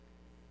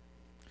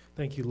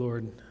Thank you,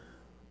 Lord.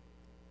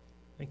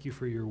 Thank you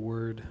for your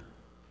word.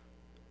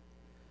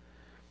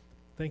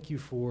 Thank you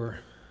for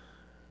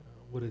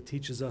what it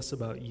teaches us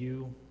about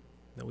you,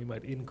 that we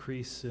might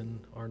increase in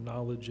our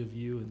knowledge of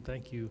you, and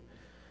thank you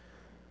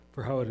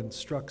for how it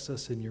instructs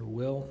us in your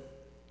will.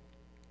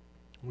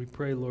 We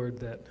pray, Lord,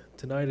 that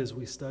tonight as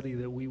we study,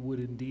 that we would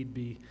indeed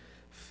be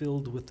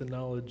filled with the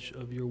knowledge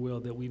of your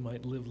will, that we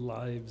might live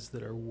lives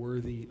that are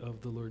worthy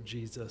of the Lord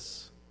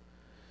Jesus.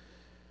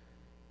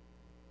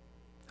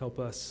 Help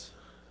us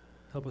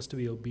to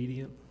be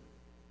obedient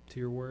to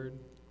your word.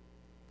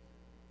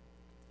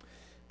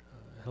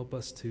 Help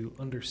us to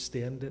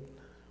understand it.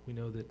 We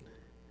know that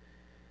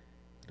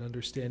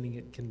understanding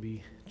it can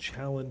be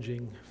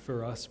challenging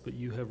for us, but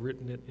you have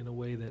written it in a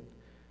way that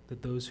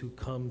those who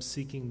come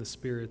seeking the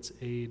Spirit's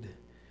aid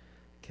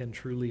can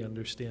truly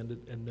understand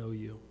it and know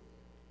you.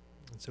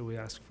 And so we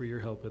ask for your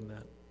help in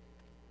that.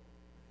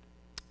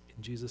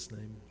 In Jesus'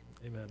 name,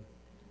 amen.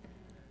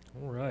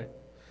 All right.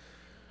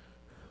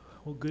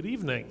 Well, good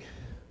evening.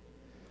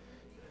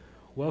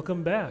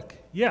 Welcome back.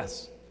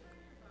 Yes.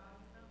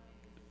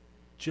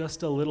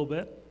 Just a little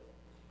bit.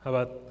 How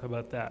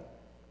about that?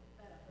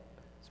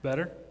 It's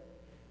better?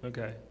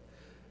 Okay.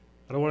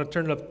 I don't want to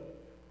turn it up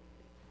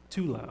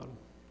too loud.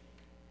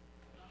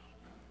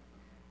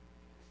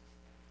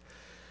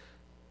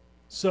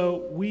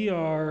 So we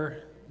are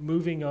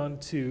moving on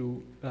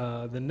to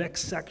the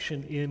next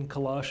section in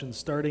Colossians,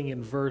 starting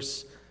in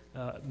verse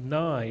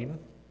 9.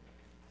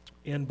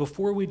 And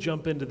before we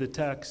jump into the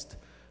text,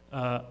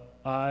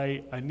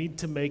 I need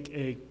to make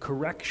a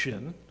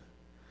correction.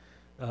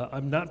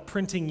 I'm not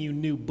printing you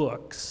new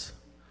books,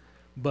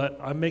 but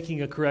I'm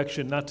making a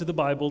correction, not to the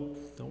Bible,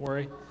 don't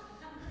worry,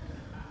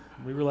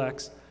 let me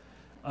relax,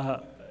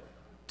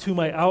 to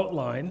my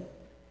outline.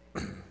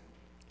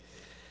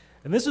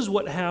 And this is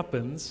what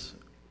happens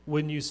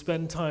when you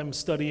spend time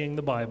studying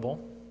the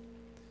Bible.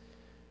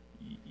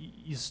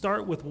 You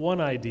start with one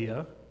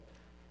idea,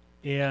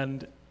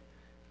 and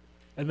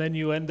then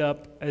you end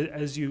up,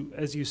 as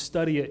you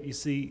study it, you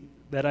see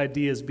that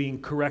idea is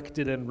being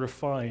corrected and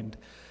refined.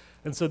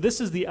 And so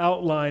this is the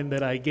outline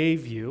that I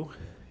gave you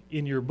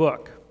in your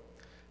book.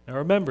 Now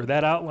remember,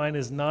 that outline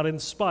is not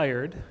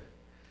inspired.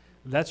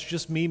 That's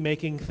just me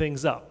making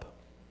things up.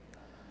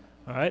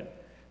 All right?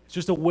 It's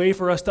just a way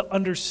for us to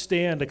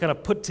understand, to kind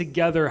of put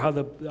together how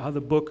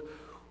the book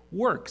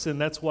works.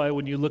 And that's why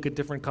when you look at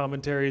different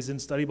commentaries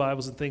and study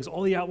Bibles and things,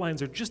 all the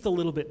outlines are just a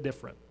little bit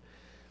different.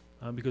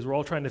 Because we're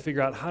all trying to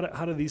figure out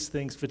how do these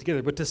things fit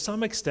together. But to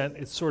some extent,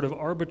 it's sort of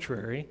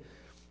arbitrary,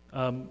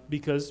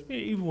 because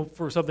even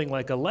for something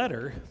like a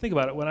letter, think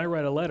about it, when I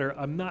write a letter,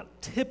 I'm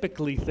not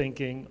typically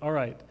thinking, all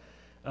right,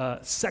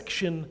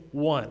 section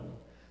 1,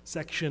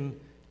 section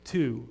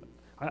 2.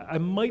 I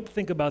might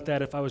think about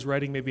that if I was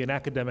writing maybe an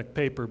academic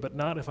paper, but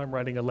not if I'm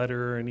writing a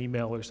letter or an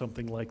email or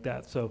something like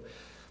that. So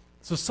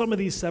some of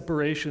these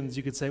separations,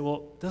 you could say,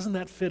 well, doesn't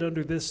that fit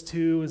under this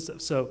too? And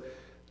so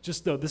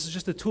just know, this is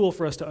just a tool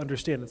for us to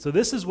understand it. So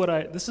this is what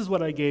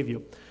I gave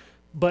you.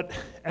 But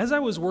as I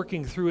was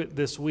working through it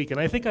this week,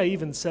 and I think I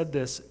even said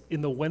this in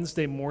the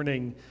Wednesday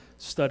morning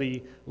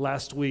study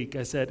last week,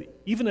 I said,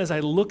 even as I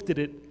looked at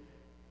it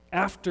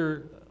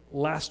after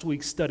last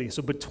week's study,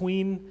 so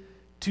between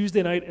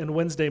Tuesday night and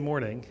Wednesday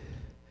morning,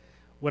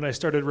 when I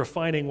started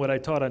refining what I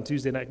taught on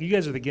Tuesday night, you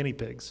guys are the guinea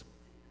pigs,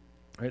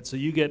 right? So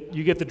you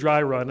get the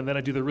dry run, and then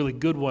I do the really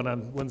good one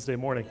on Wednesday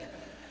morning.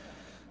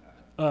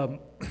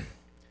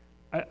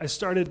 I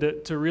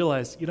started to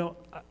realize,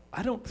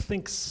 I don't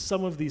think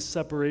some of these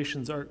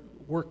separations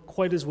work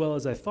quite as well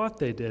as I thought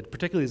they did,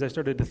 particularly as I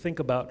started to think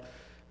about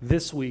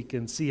this week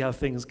and see how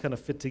things kind of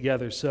fit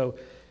together. So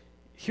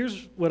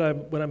here's what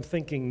I'm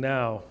thinking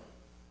now.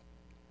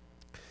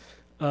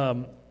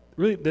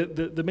 Really,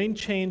 the main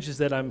change is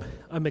that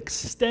I'm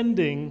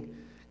extending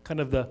kind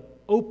of the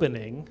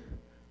opening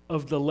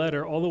of the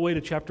letter all the way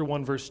to chapter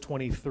 1, verse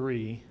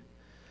 23,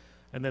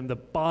 and then the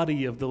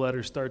body of the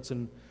letter starts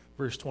in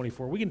verse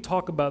 24. We can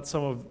talk about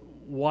some of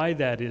why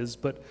that is,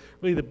 but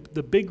really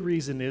the big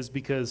reason is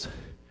because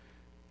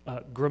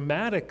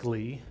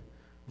grammatically,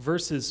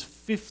 verses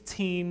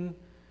 15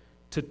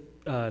 to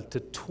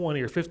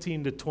 20 or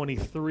 15 to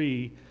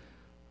 23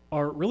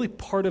 are really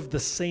part of the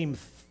same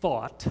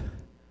thought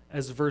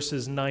as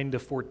verses 9 to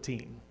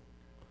 14.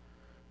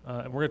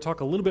 And we're going to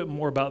talk a little bit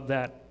more about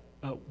that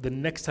the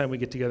next time we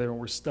get together and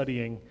we're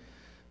studying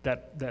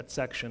that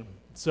section.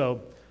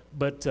 So,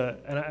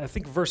 and I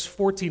think verse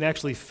 14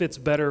 actually fits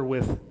better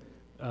with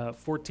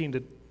 14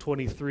 to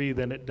 23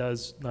 than it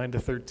does 9 to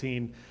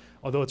 13,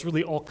 although it's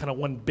really all kind of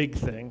one big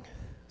thing.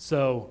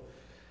 So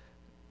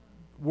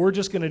we're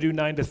just going to do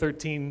 9 to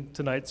 13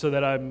 tonight so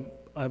that I'm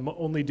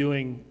only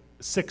doing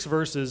 6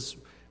 verses,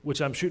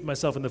 which I'm shooting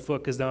myself in the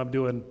foot because now I'm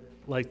doing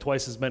like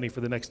twice as many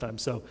for the next time.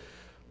 So,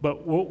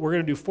 but we're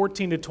going to do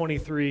 14 to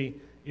 23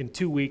 in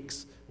 2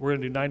 weeks. We're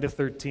going to do 9 to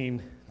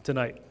 13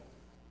 tonight.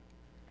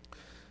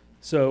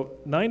 So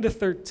 9 to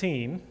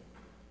 13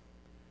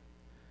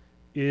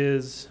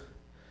 is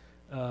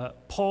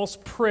Paul's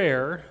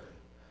prayer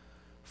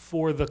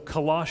for the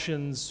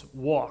Colossians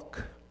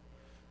walk.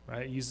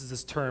 right? He uses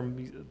this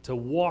term to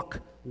walk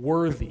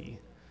worthy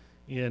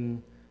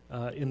in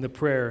the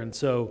prayer. And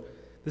so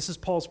this is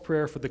Paul's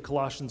prayer for the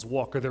Colossians'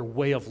 walk, or their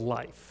way of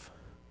life.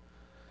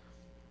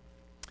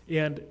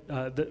 And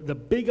the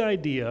big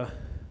idea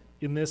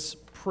in this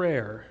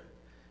prayer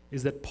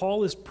is that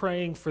Paul is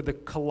praying for the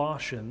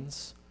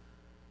Colossians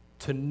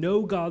to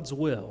know God's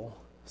will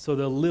so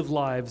they'll live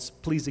lives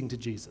pleasing to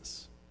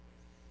Jesus.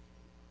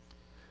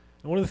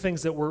 And one of the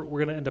things that we're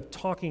going to end up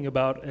talking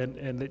about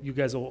and that you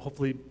guys will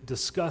hopefully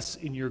discuss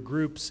in your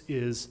groups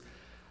is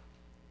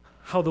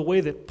how the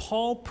way that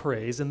Paul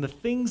prays and the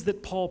things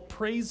that Paul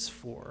prays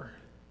for,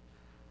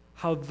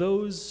 how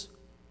those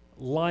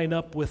line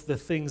up with the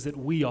things that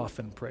we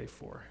often pray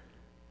for.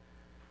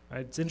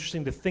 Right? It's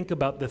interesting to think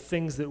about the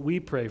things that we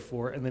pray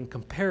for and then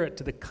compare it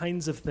to the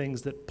kinds of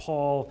things that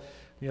Paul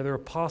and the other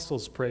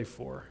apostles pray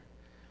for,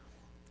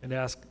 and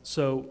ask,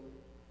 so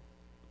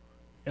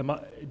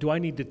do I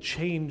need to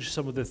change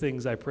some of the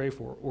things I pray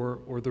for,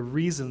 or the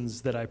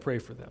reasons that I pray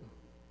for them?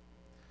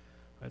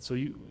 Right, so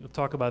you'll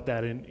talk about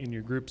that in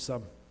your group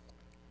some.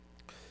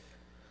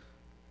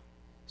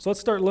 So let's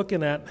start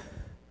looking at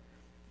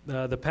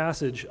the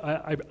passage.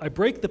 I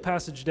break the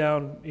passage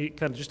down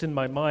kind of just in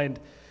my mind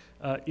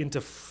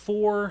into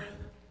four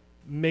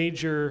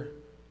major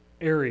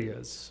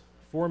areas,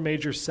 four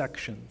major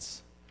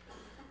sections.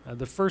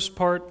 The first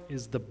part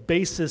is the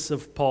basis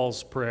of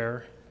Paul's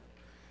prayer.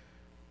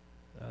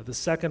 The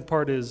second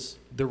part is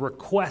the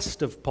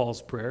request of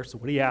Paul's prayer, so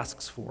what he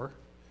asks for.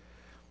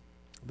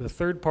 The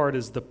third part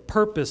is the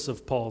purpose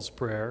of Paul's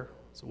prayer,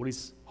 so what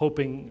he's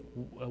hoping,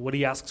 what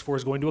he asks for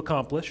is going to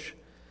accomplish.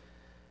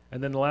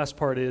 And then the last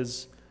part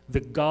is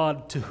the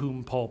God to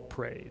whom Paul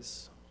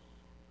prays.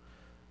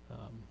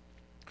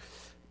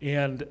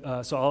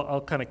 So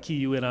I'll kind of key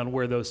you in on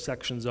where those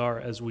sections are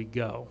as we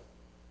go.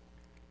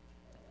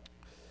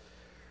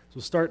 So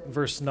we'll start in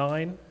verse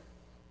 9.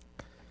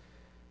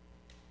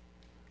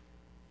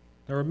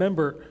 Now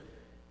remember,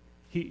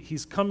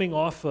 he's coming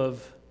off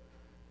of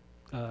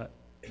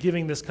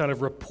giving this kind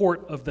of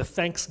report of the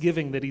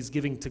thanksgiving that he's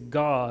giving to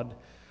God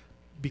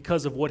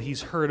because of what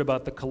he's heard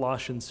about the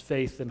Colossians'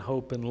 faith and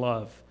hope and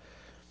love.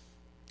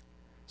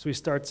 So he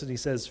starts and he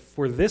says,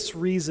 "For this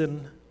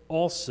reason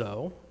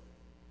also,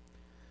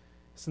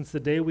 since the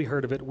day we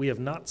heard of it, we have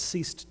not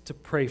ceased to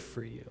pray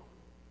for you."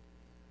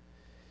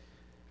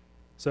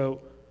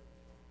 So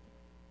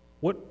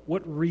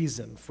what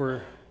reason?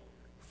 For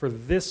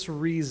this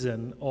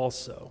reason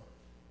also.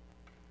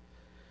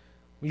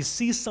 When you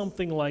see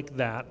something like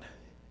that,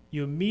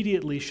 you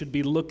immediately should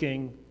be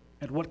looking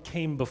at what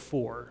came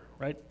before,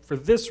 right? For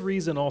this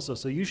reason also.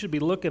 So you should be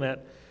looking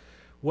at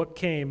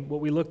what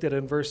we looked at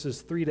in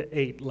verses 3 to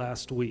 8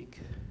 last week.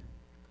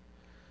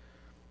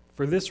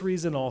 For this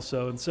reason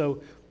also. And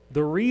so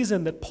the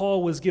reason that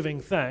Paul was giving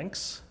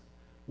thanks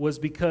was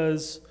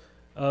because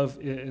of,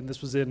 and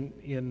this was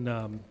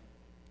in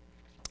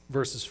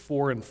verses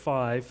 4 and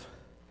 5,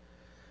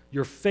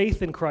 your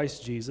faith in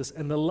Christ Jesus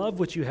and the love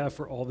which you have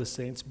for all the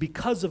saints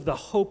because of the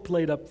hope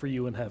laid up for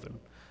you in heaven.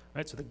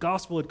 Right? So the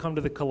gospel had come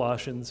to the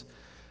Colossians,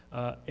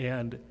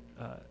 and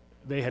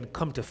they had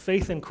come to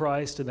faith in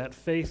Christ, and that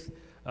faith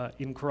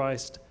in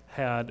Christ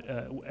had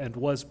and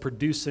was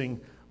producing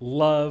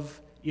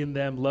love in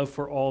them, love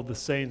for all the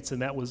saints,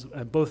 and that was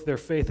both their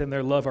faith and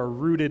their love are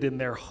rooted in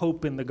their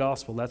hope in the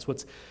gospel. That's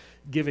what's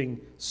giving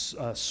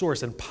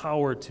source and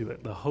power to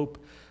it, the hope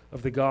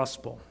of the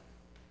gospel.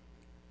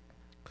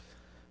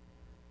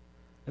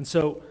 And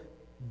so,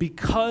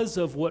 because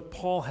of what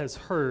Paul has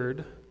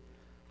heard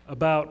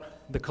about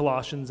the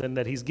Colossians and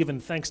that he's given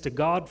thanks to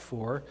God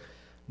for,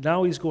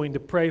 now he's going to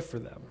pray for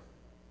them.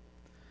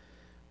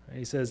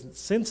 He says,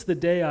 since the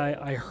day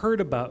I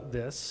heard about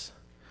this,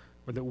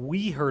 or that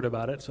we heard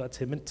about it, so that's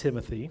him and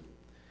Timothy,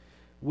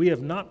 we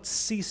have not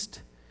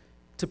ceased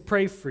to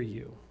pray for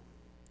you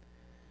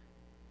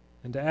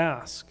and to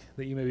ask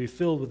that you may be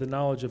filled with the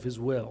knowledge of his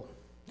will.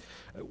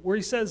 Where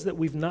he says that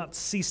we've not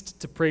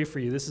ceased to pray for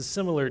you, this is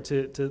similar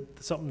to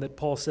something that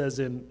Paul says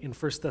in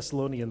 1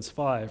 Thessalonians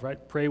 5,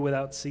 right? Pray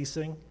without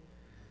ceasing.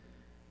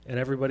 And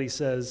everybody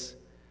says,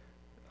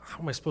 how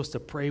am I supposed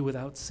to pray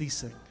without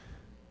ceasing?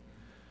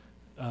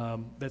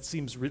 That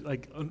seems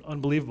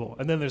unbelievable.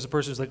 And then there's a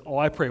person who's like, oh,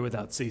 I pray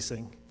without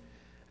ceasing.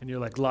 And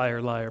you're like,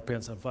 liar, liar,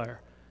 pants on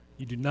fire.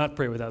 You do not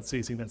pray without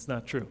ceasing. That's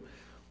not true.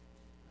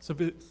 Some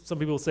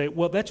people say,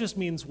 well, that just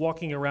means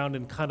walking around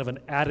in kind of an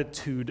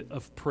attitude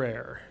of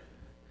prayer.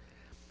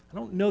 I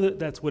don't know that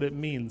that's what it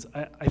means.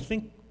 I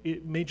think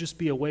it may just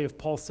be a way of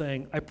Paul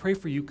saying, I pray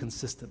for you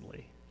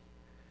consistently.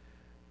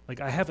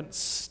 Like, I haven't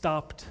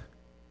stopped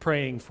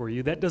praying for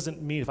you. That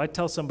doesn't mean, if I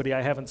tell somebody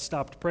I haven't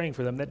stopped praying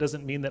for them, that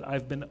doesn't mean that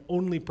I've been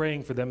only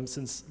praying for them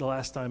since the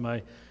last time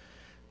I,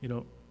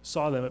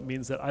 saw them. It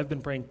means that I've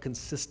been praying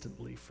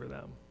consistently for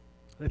them.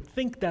 I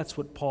think that's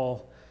what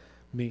Paul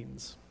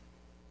means.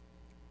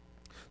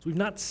 So we've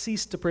not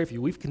ceased to pray for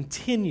you. We've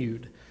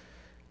continued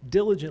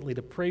diligently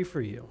to pray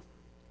for you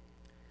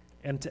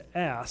and to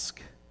ask.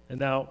 And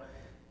now,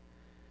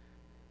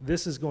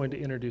 this is going to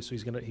introduce, so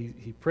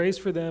he prays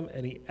for them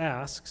and he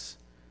asks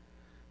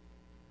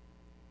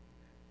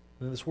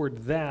And this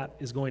word that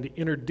is going to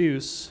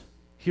introduce,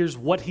 here's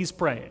what he's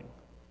praying.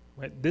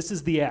 Right? This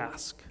is the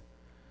ask.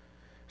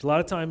 A lot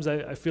of times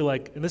I feel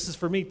like, and this is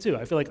for me too,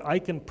 I feel like I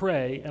can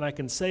pray and I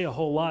can say a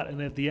whole lot,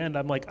 and at the end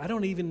I'm like, I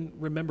don't even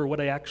remember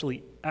what I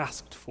actually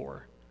asked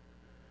for,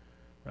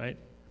 right?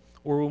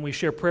 Or when we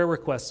share prayer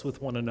requests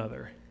with one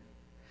another,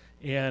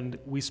 and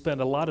we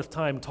spend a lot of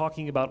time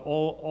talking about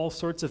all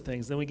sorts of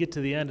things, then we get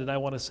to the end and I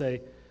want to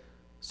say,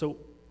 so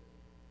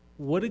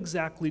what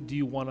exactly do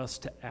you want us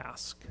to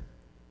ask?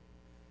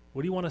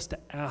 What do you want us to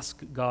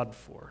ask God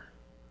for?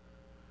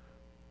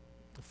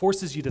 It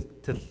forces you to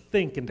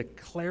think and to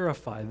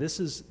clarify. This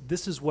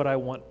is what I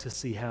want to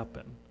see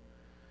happen.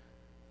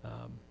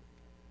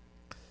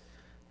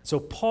 So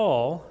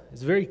Paul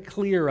is very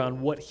clear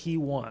on what he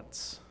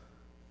wants.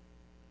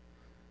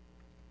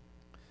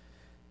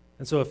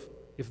 And so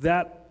if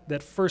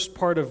that first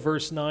part of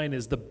verse 9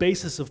 is the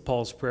basis of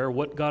Paul's prayer,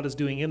 what God is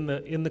doing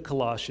in the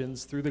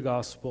Colossians through the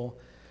gospel,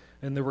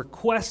 and the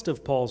request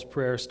of Paul's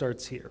prayer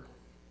starts here.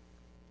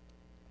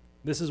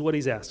 This is what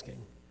he's asking,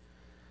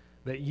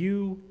 that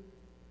you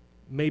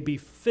may be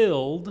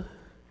filled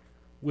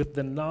with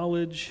the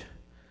knowledge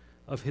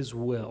of his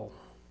will.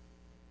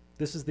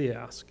 This is the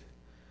ask,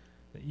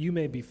 that you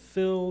may be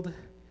filled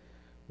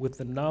with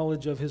the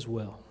knowledge of his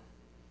will.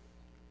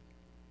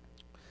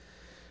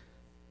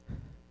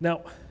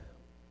 Now,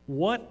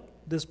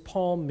 what does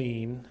Paul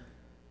mean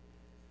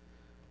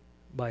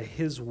by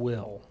his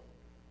will?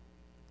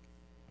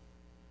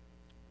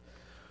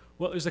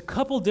 Well, there's a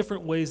couple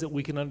different ways that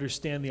we can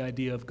understand the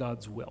idea of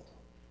God's will.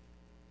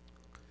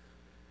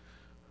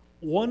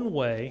 One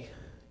way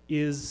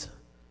is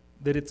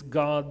that it's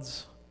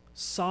God's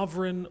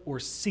sovereign or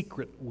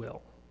secret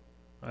will,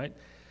 right?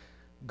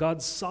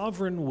 God's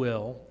sovereign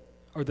will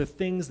are the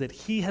things that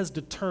he has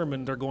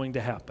determined are going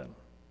to happen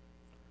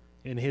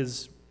in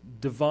his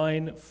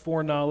divine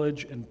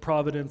foreknowledge and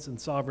providence and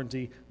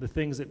sovereignty, the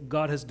things that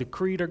God has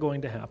decreed are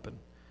going to happen,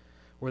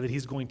 or that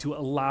he's going to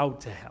allow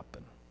to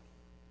happen.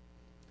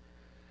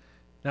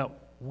 Now,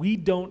 we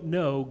don't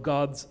know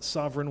God's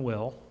sovereign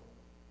will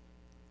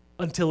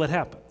until it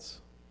happens,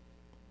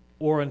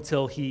 or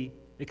until he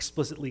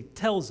explicitly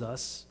tells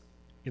us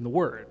in the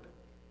Word.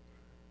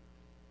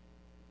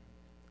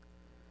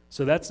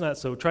 So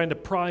trying to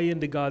pry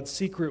into God's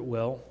secret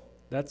will,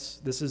 this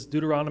is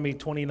Deuteronomy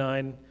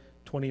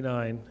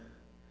 29:29.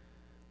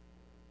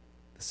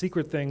 The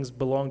secret things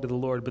belong to the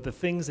Lord, but the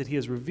things that he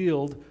has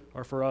revealed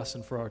are for us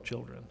and for our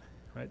children,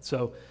 right?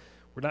 So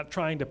we're not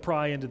trying to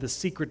pry into the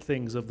secret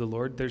things of the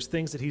Lord. There's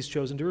things that he's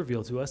chosen to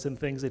reveal to us and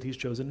things that he's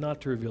chosen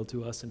not to reveal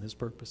to us in his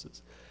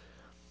purposes.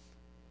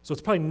 So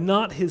it's probably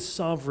not his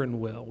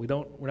sovereign will.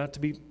 We're not to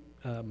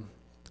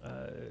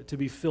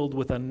be filled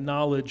with a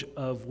knowledge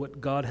of what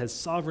God has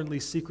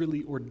sovereignly,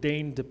 secretly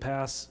ordained to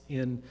pass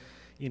in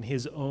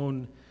his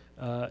own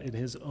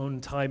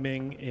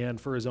timing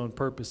and for his own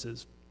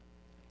purposes.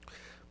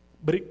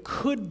 But it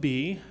could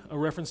be a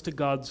reference to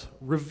God's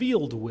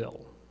revealed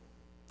will.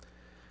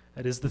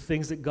 That is, the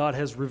things that God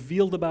has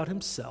revealed about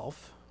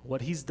himself,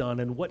 what he's done,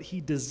 and what he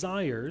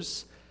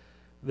desires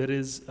that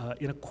is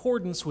in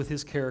accordance with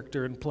his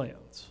character and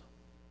plans.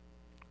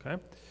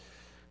 Okay?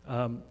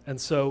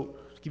 And so,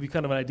 to give you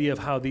kind of an idea of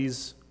how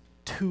these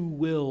two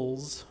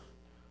wills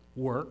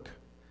work,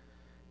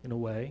 in a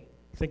way,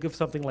 think of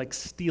something like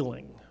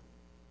stealing.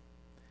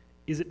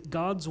 Is it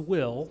God's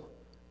will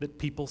that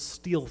people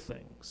steal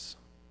things?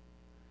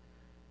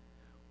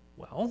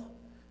 Well,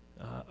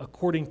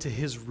 according to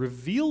his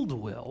revealed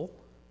will,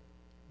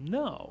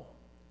 no.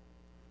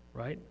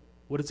 Right?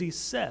 What has he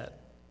said?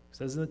 He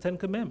says in the Ten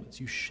Commandments,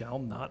 you shall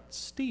not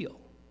steal.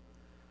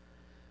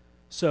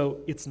 So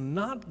it's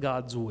not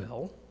God's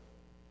will,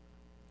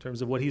 in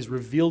terms of what he's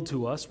revealed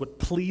to us, what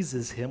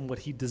pleases him, what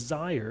he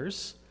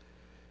desires.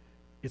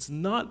 It's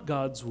not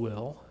God's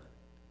will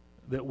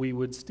that we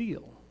would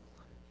steal.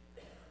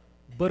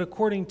 But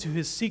according to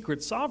his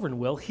secret sovereign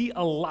will, he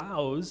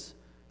allows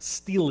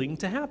stealing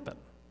to happen.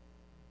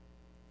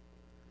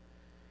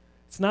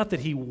 It's not that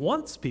he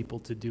wants people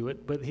to do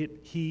it, but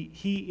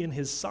he in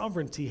his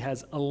sovereignty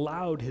has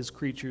allowed his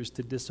creatures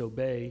to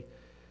disobey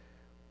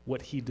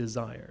what he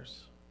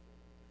desires.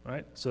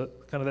 Right? So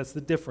kind of that's the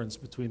difference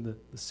between the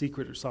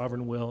secret or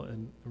sovereign will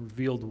and the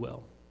revealed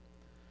will.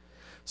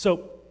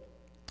 So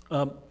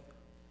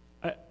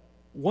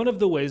one of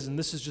the ways, and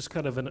this is just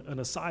kind of an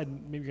aside,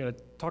 maybe you're going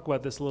to talk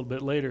about this a little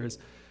bit later, is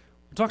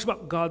when it talks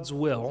about God's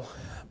will,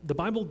 the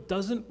Bible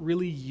doesn't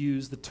really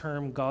use the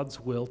term God's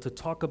will to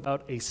talk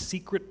about a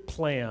secret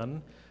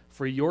plan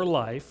for your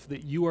life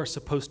that you are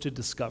supposed to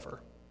discover.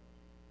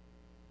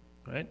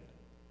 Right?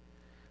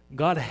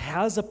 God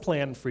has a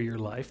plan for your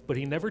life, but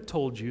he never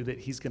told you that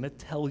he's going to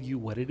tell you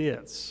what it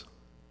is.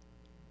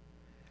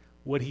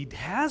 What he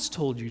has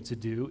told you to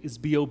do is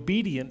be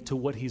obedient to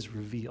what he's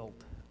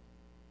revealed.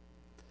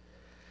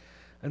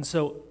 And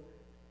so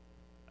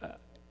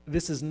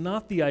this is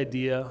not the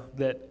idea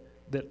that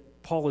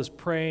Paul is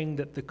praying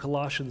that the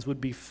Colossians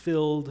would be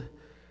filled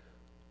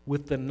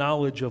with the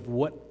knowledge of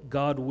what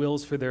God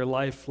wills for their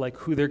life, like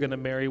who they're going to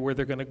marry, where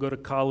they're going to go to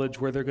college,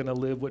 where they're going to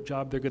live, what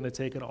job they're going to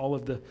take, and all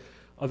of the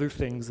other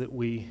things that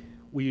we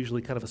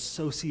usually kind of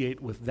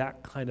associate with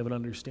that kind of an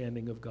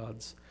understanding of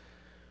God's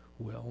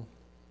will.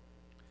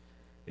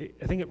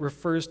 I think it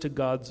refers to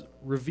God's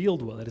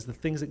revealed will. That is, the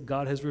things that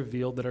God has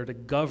revealed that are to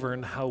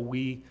govern how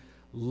we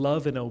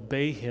love and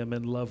obey Him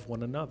and love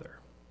one another.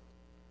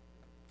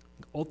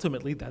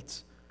 Ultimately,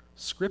 that's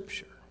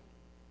Scripture.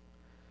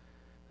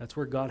 That's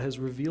where God has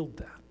revealed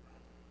that.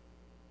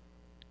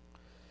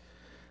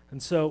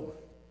 And so,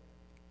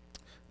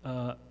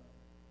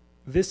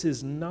 this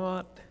is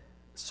not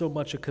so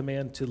much a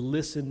command to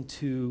listen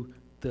to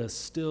the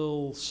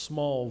still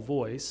small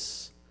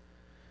voice,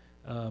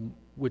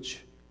 which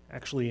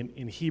actually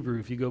in Hebrew,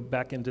 if you go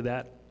back into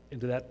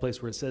that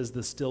place where it says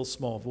the still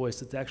small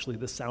voice, it's actually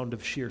the sound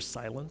of sheer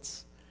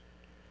silence.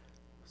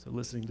 So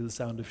listening to the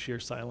sound of sheer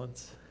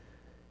silence.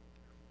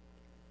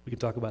 We can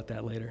talk about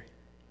that later.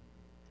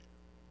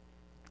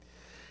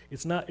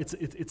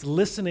 It's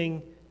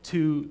listening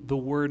to the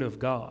Word of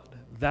God.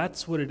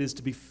 That's what it is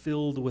to be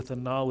filled with a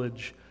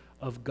knowledge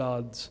of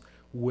God's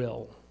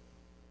will.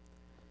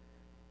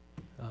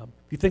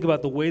 If you think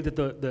about the way that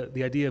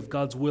the idea of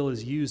God's will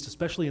is used,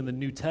 especially in the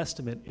New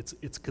Testament,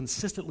 it's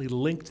consistently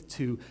linked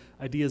to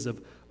ideas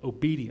of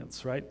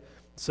obedience, right?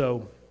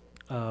 So,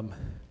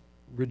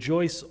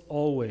 rejoice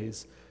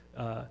always.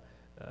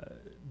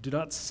 Do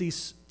not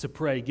cease to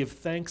pray. Give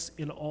thanks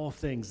in all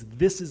things.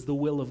 This is the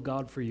will of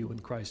God for you in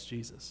Christ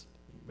Jesus.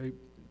 Very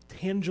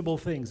tangible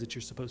things that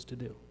you're supposed to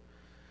do.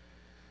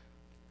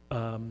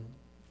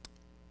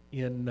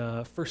 In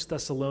 1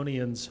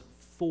 Thessalonians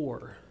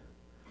 4,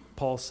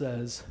 Paul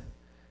says,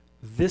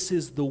 "This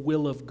is the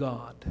will of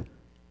God,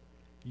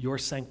 your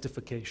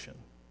sanctification."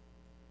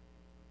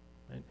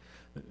 Right?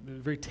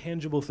 Very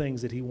tangible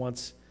things that he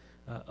wants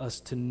us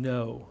to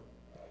know,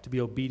 to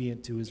be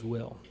obedient to his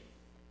will.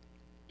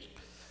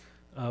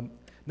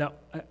 Now,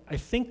 I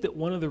think that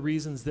one of the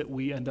reasons that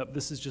we end up,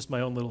 this is just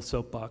my own little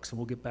soapbox, and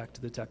we'll get back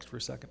to the text for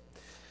a second.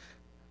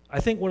 I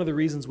think one of the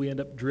reasons we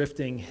end up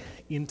drifting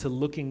into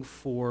looking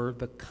for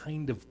the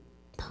kind of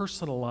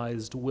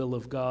personalized will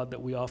of God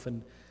that we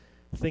often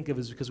think of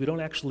is because we don't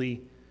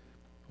actually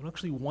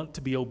want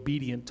to be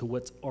obedient to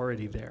what's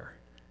already there.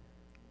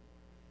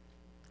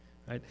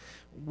 Right?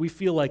 We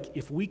feel like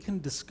if we can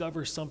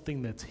discover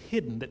something that's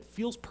hidden, that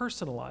feels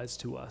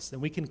personalized to us, then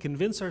we can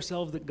convince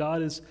ourselves that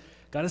God is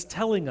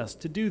telling us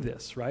to do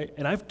this, right?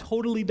 And I've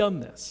totally done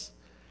this.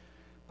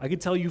 I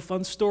could tell you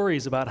fun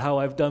stories about how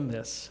I've done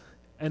this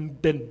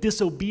and been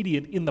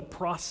disobedient in the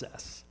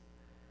process.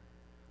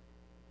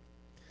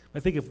 I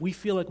think if we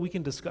feel like we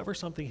can discover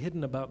something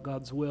hidden about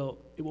God's will,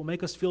 it will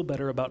make us feel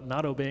better about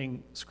not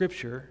obeying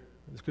Scripture,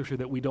 the Scripture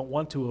that we don't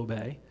want to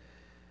obey,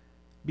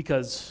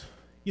 because,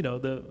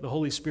 the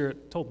Holy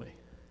Spirit told me.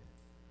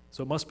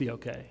 So it must be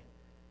okay,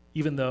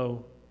 even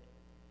though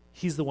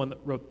He's the one that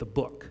wrote the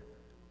book.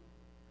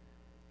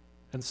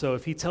 And so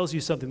if He tells you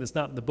something that's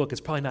not in the book,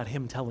 it's probably not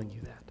Him telling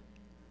you that.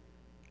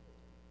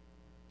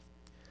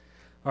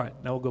 All right,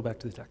 now we'll go back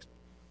to the text.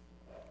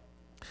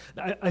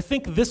 I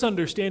think this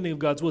understanding of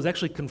God's will is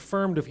actually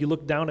confirmed if you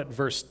look down at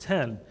verse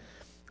 10.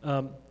 You're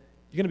going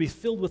to be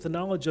filled with the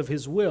knowledge of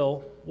His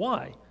will.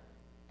 Why?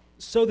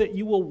 So that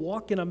you will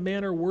walk in a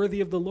manner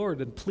worthy of the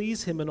Lord and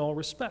please Him in all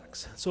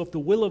respects. So if the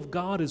will of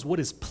God is what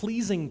is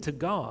pleasing to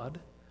God,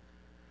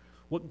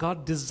 what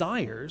God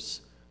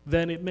desires,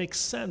 then it makes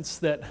sense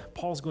that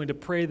Paul's going to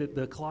pray that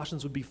the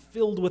Colossians would be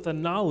filled with a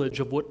knowledge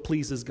of what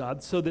pleases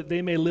God so that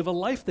they may live a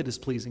life that is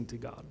pleasing to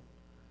God.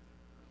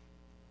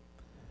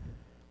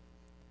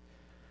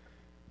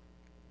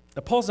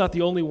 Now, Paul's not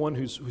the only one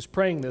who's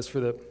praying this for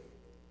the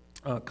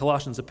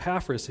Colossians.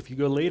 Epaphras, if you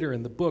go later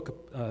in the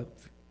book,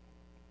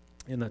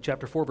 in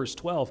chapter 4, verse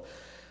 12,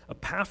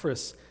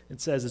 Epaphras, it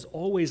says, is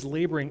always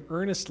laboring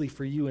earnestly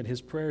for you in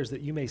his prayers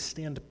that you may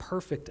stand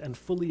perfect and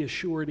fully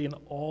assured in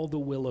all the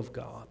will of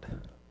God.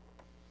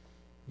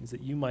 It means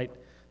that you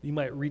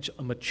might reach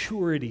a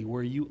maturity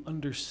where you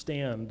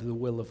understand the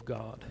will of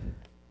God.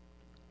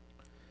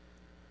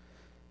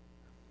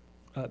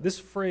 This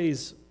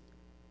phrase,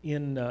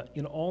 in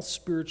all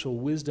spiritual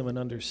wisdom and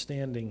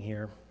understanding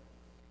here,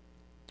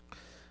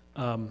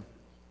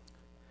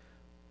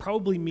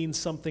 probably means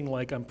something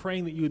like, I'm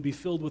praying that you would be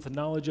filled with the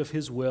knowledge of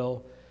His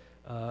will,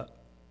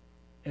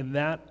 and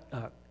that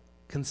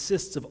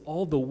consists of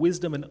all the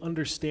wisdom and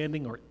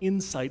understanding or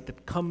insight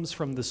that comes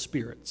from the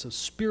Spirit. So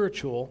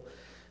spiritual,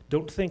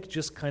 don't think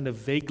just kind of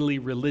vaguely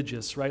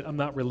religious, right? I'm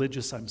not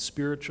religious, I'm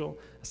spiritual.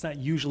 That's not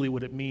usually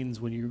what it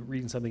means when you're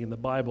reading something in the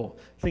Bible.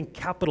 Think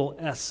capital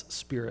S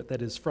Spirit,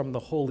 that is from the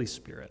Holy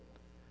Spirit.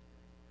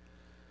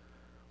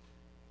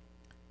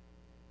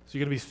 So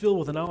you're going to be filled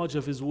with the knowledge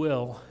of His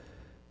will,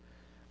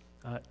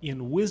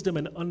 in wisdom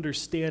and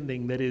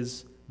understanding that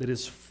is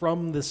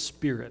from the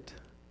Spirit.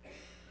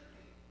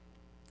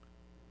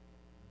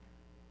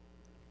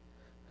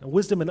 And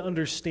wisdom and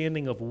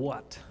understanding of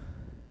what?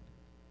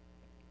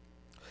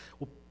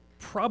 Well,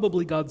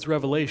 probably God's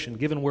revelation,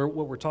 given what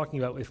we're talking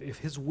about. If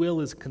His will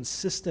is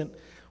consistent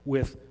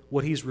with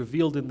what he's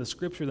revealed in the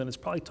Scripture, then it's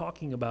probably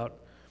talking about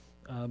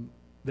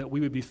that we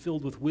would be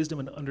filled with wisdom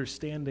and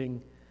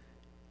understanding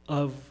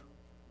of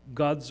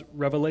God's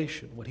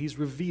revelation. What he's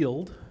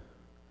revealed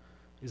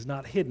is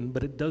not hidden,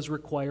 but it does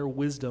require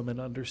wisdom and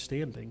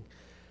understanding.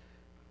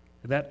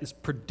 And that is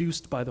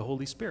produced by the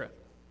Holy Spirit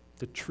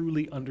to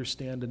truly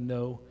understand and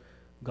know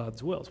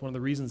God's will. It's one of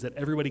the reasons that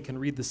everybody can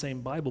read the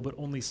same Bible, but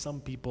only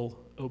some people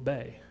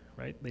obey,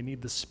 right? They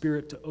need the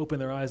Spirit to open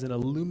their eyes and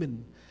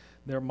illumine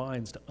their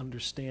minds to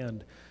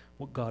understand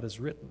what God has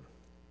written.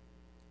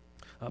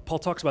 Paul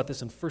talks about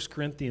this in 1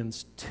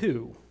 Corinthians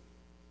 2,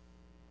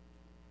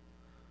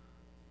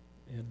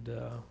 and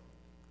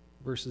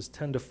verses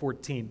 10 to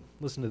 14.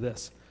 Listen to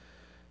this.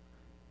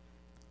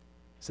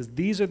 It says,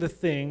 "These are the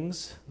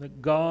things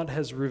that God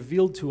has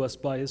revealed to us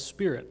by his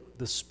Spirit.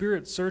 The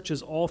Spirit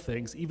searches all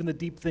things, even the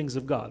deep things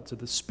of God." So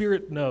the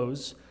Spirit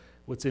knows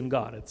what's in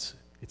God.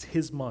 It's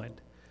his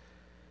mind.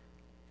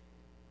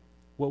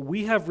 "What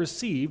we have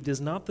received is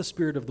not the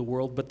spirit of the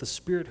world, but the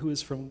Spirit who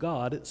is from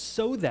God,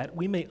 so that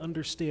we may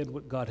understand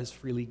what God has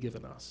freely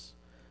given us."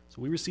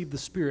 So we receive the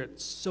Spirit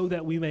so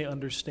that we may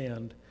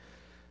understand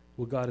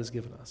what God has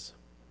given us.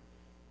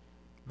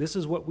 "This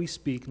is what we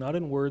speak, not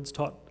in words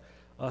taught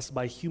us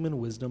by human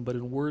wisdom, but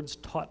in words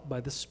taught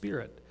by the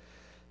Spirit,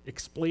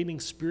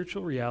 explaining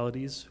spiritual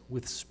realities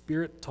with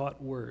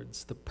Spirit-taught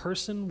words. The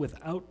person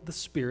without the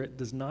Spirit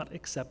does not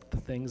accept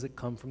the things that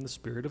come from the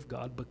Spirit of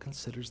God, but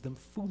considers them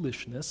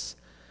foolishness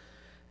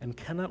and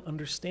cannot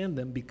understand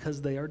them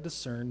because they are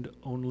discerned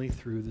only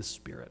through the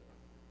Spirit."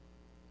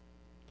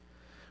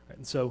 Right,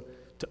 and so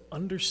to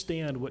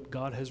understand what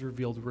God has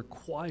revealed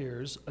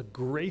requires a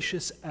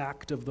gracious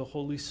act of the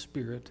Holy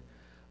Spirit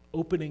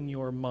opening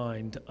your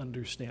mind to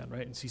understand,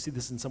 right? And so you see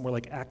this in somewhere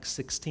like Acts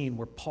 16,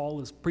 where Paul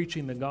is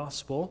preaching the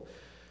gospel,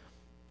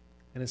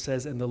 and it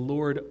says, "And the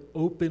Lord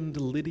opened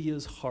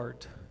Lydia's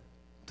heart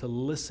to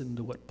listen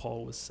to what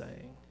Paul was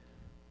saying,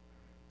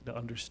 to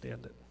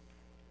understand it."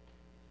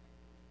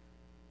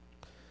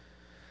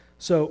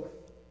 So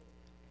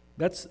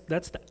that's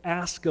the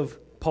ask of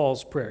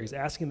Paul's prayer. He's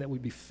asking that we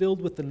be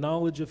filled with the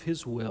knowledge of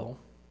his will,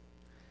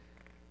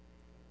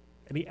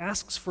 and he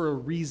asks for a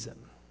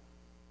reason.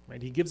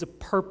 Right? He gives a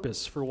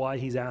purpose for why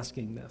he's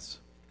asking this,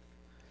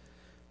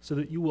 so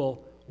that you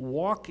will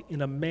walk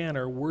in a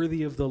manner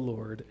worthy of the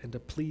Lord and to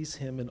please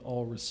him in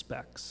all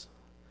respects.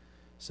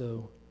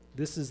 So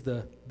this is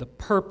the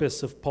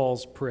purpose of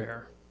Paul's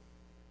prayer.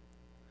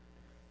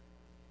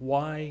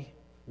 Why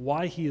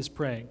he is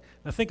praying.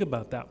 Now think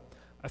about that.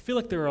 I feel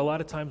like there are a lot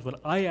of times when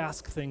I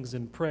ask things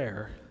in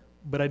prayer,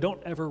 but I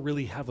don't ever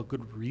really have a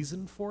good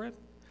reason for it.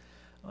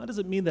 Well, that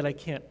doesn't mean that I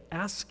can't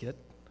ask it,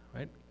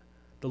 right?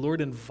 The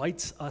Lord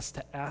invites us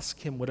to ask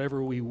him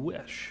whatever we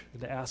wish,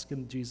 and to ask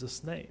in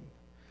Jesus' name.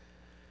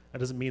 That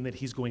doesn't mean that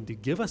he's going to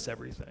give us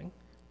everything,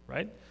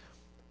 right?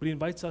 But he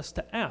invites us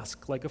to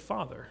ask like a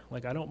father.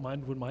 Like, I don't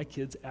mind when my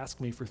kids ask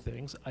me for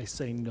things. I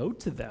say no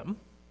to them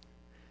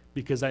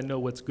because I know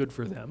what's good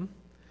for them.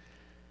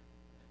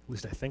 At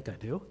least I think I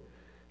do.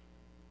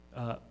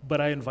 But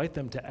I invite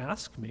them to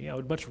ask me. I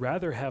would much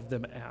rather have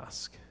them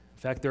ask. In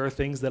fact, there are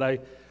things that I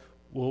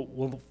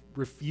will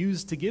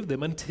refuse to give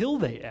them until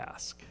they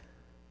ask.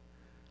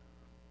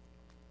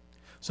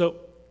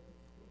 So,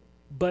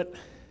 but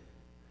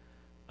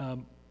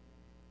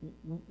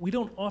we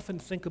don't often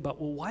think about,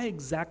 well, why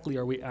exactly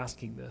are we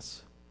asking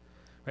this?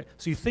 Right?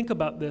 So you think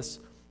about this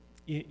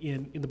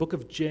in the book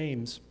of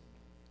James.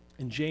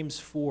 In James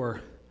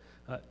 4,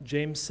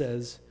 James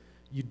says,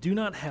 "You do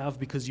not have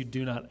because you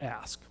do not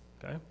ask."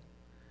 Okay?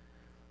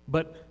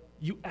 But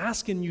you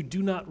ask and you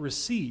do not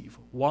receive.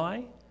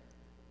 Why?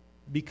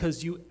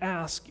 Because you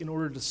ask in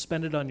order to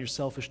spend it on your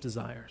selfish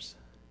desires.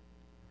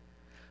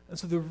 And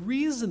so the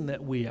reason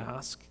that we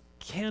ask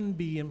can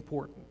be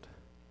important.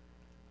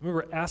 I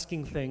remember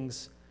asking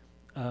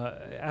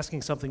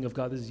something of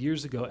God, this is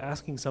years ago,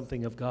 asking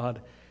something of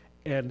God,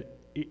 and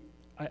it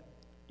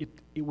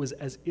was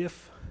as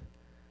if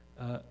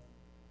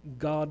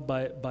God,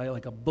 by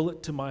like a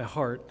bullet to my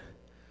heart,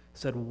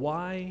 said,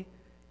 "Why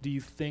do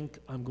you think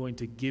I'm going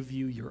to give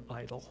you your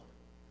idol?"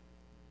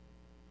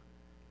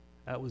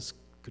 That was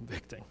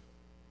convicting.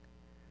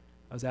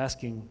 I was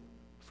asking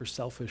for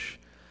selfish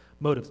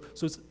motives.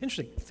 So it's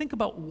interesting. Think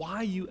about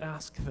why you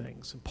ask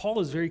things. And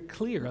Paul is very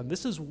clear on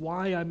this is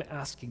why I'm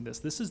asking this.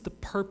 This is the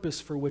purpose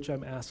for which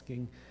I'm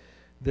asking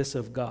this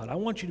of God. I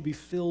want you to be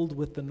filled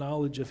with the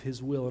knowledge of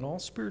his will and all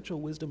spiritual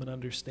wisdom and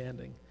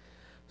understanding,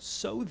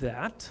 so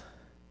that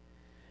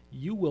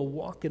you will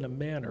walk in a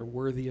manner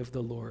worthy of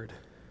the Lord,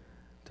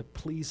 to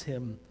please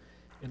him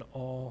in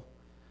all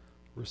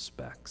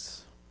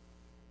respects.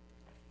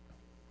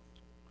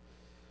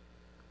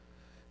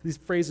 These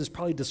phrases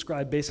probably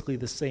describe basically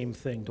the same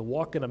thing. To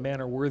walk in a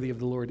manner worthy of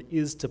the Lord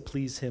is to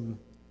please him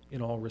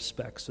in all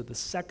respects. So the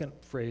second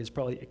phrase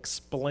probably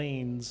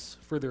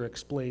further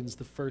explains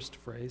the first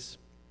phrase.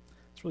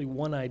 It's really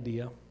one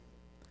idea,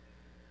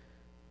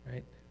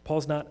 right?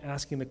 Paul's not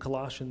asking the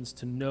Colossians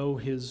to know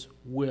his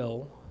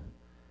will,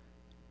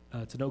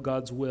 to know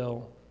God's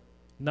will,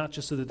 not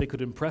just so that they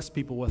could impress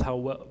people with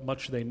how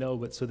much they know,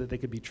 but so that they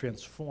could be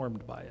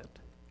transformed by it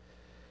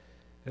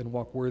and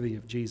walk worthy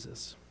of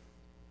Jesus.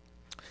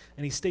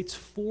 And he states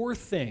 4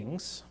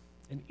 things,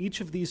 and each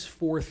of these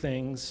 4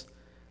 things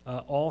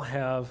all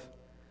have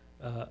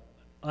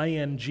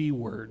ing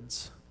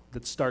words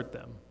that start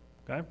them.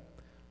 Okay,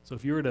 so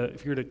if you were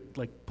to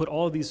like put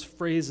all of these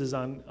phrases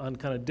on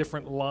kind of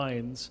different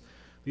lines,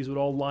 these would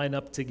all line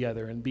up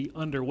together and be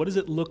under what does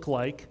it look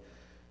like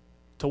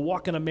to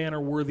walk in a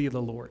manner worthy of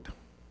the Lord.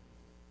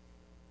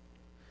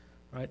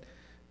 Right?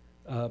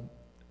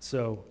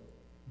 So,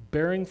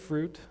 bearing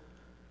fruit,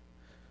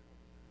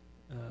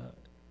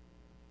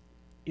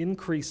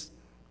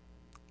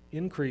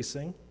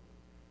 increasing.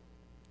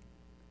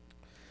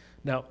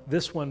 Now,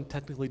 this one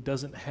technically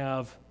doesn't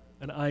have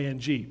an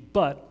ing,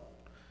 but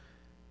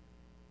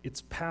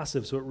it's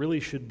passive, so it really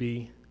should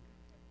be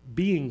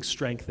being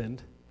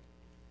strengthened.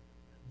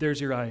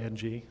 There's your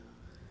ing.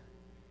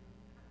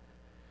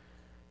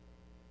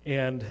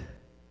 And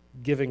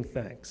giving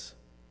thanks.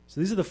 So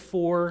these are the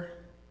four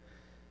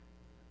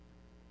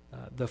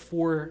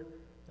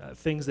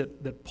things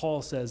that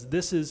Paul says.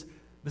 This is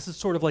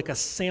sort of like a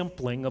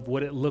sampling of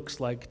what it looks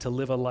like to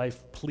live a life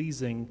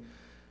pleasing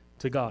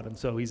to God. And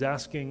so he's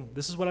asking,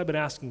 this is what I've been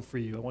asking for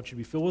you. I want you to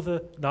be filled with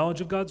the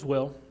knowledge of God's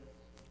will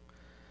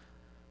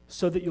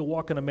so that you'll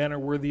walk in a manner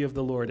worthy of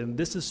the Lord. And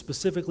this is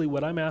specifically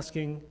what I'm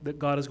asking that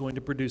God is going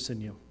to produce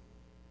in you.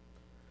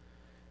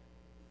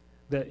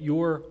 That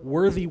your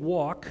worthy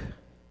walk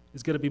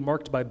is going to be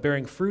marked by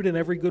bearing fruit in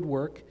every good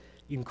work,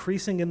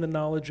 increasing in the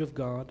knowledge of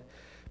God,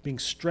 being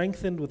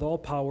strengthened with all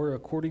power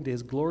according to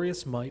his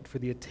glorious might for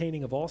the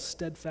attaining of all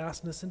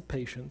steadfastness and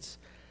patience,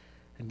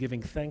 and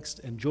giving thanks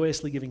and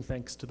joyously giving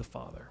thanks to the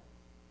Father.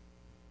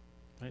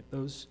 Right?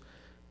 Those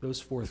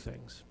 4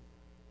 things.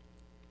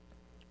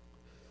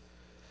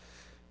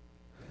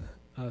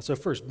 So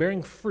first,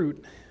 bearing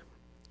fruit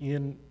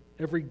in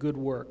every good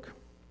work.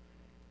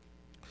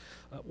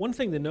 One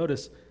thing to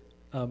notice,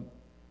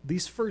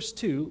 these first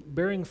 2,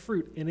 bearing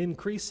fruit and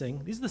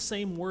increasing, these are the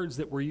same words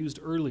that were used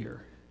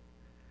earlier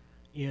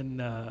in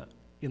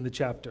the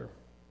chapter.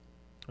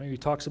 Right? He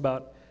talks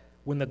about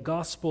when the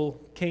gospel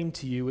came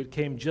to you, it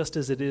came just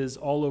as it is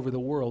all over the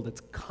world.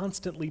 It's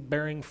constantly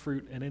bearing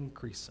fruit and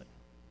increasing.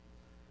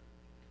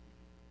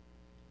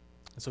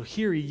 And so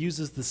here he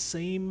uses the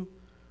same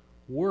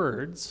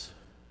words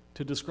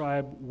to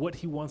describe what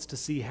he wants to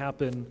see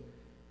happen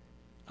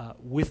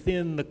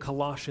within the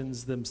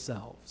Colossians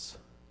themselves.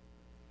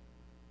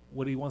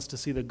 What he wants to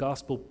see the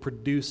gospel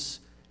produce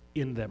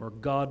in them, or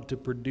God to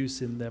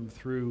produce in them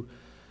through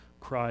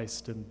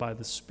Christ and by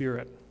the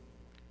Spirit.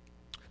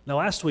 Now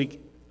last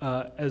week,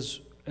 as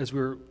we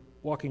were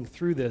walking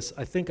through this,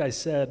 I think I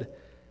said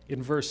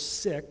in verse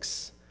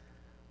 6,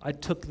 I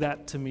took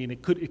that to mean,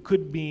 it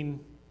could mean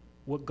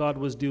what God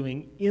was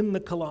doing in the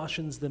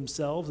Colossians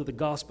themselves, that the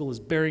gospel is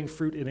bearing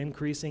fruit and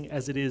increasing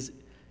as it is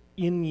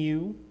in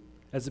you,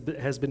 as it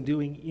has been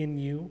doing in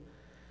you.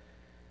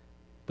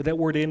 But that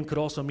word in could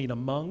also mean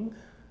among.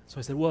 So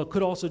I said, well, it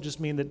could also just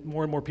mean that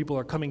more and more people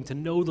are coming to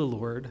know the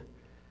Lord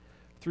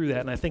through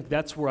that. And I think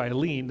that's where I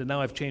leaned, and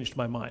now I've changed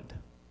my mind.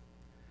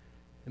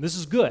 And this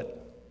is good,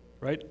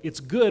 right? It's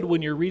good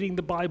when you're reading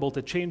the Bible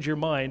to change your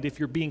mind if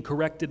you're being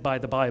corrected by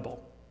the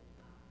Bible,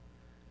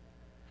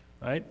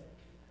 right?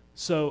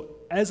 So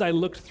as I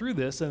looked through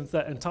this,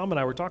 and Tom and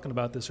I were talking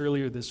about this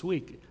earlier this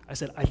week, I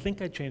said, I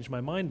think I changed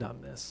my mind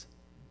on this.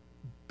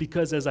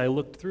 Because as I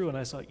looked through and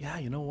I saw, yeah,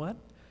 you know what?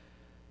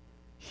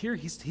 Here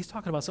he's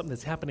talking about something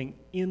that's happening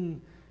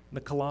in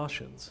the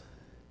Colossians.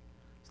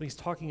 So he's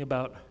talking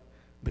about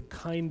the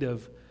kind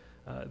of,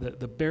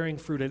 the bearing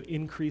fruit and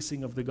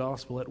increasing of the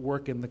gospel at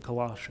work in the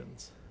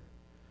Colossians.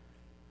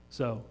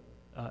 So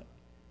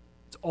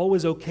it's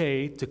always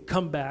okay to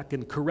come back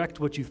and correct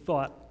what you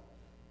thought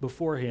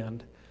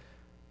beforehand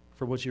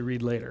from what you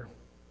read later.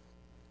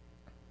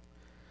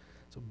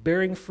 So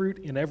bearing fruit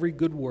in every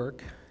good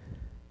work.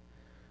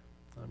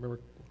 Remember,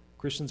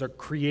 Christians are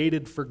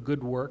created for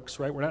good works,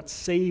 right? We're not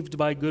saved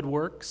by good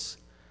works,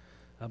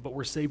 but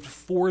we're saved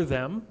for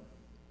them.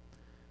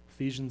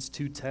 Ephesians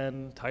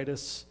 2:10,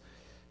 Titus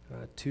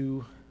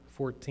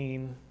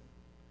 2:14.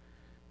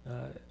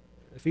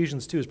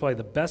 Ephesians 2 is probably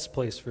the best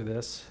place for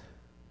this.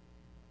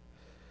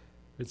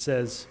 It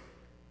says,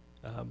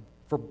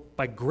 for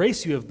by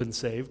grace you have been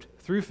saved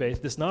through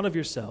faith, this not of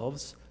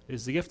yourselves, it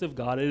is the gift of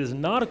God. It is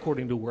not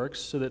according to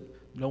works, so that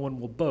no one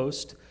will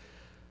boast.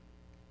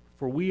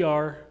 For we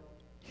are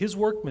his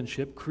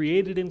workmanship,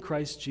 created in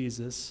Christ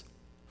Jesus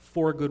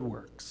for good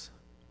works,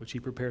 which he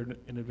prepared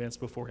in advance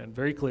beforehand.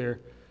 Very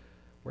clear.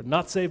 We're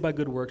not saved by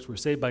good works. We're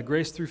saved by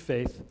grace through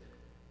faith,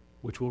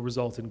 which will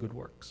result in good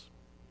works.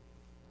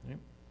 Okay?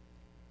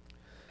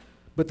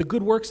 But the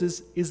good works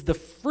is the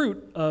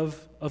fruit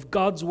of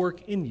God's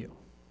work in you.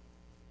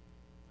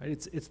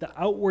 Right? It's the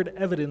outward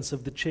evidence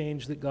of the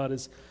change that God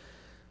is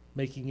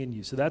making in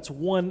you. So that's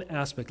one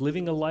aspect.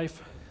 Living a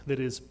life that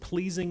is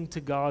pleasing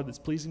to God, that's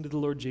pleasing to the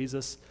Lord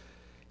Jesus,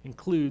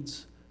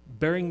 includes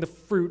bearing the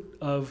fruit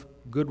of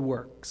good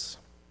works.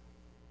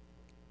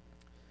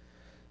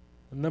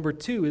 And number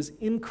 2 is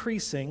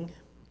increasing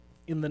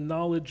in the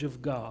knowledge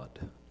of God.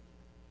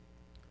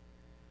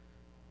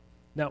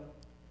 Now,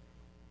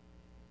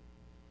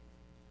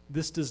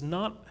 this does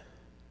not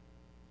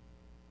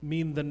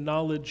mean the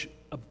knowledge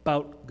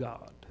about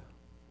God.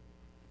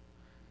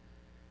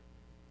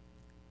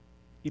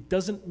 It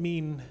doesn't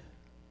mean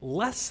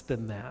less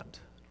than that.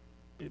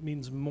 It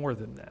means more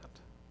than that,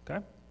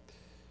 okay?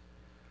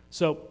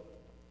 So,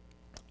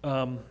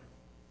 does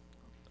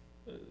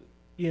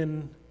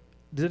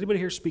anybody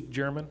here speak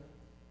German?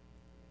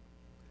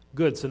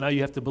 Good, so now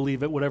you have to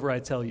believe it, whatever I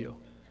tell you.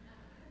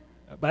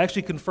 But I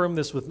actually confirmed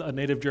this with a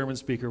native German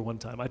speaker one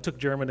time. I took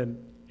German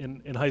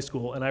in high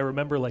school, and I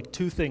remember like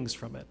 2 things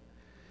from it.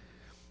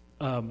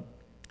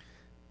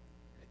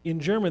 In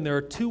German, there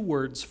are 2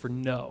 words for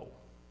know,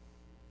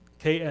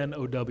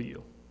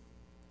 K-N-O-W,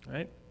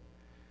 right?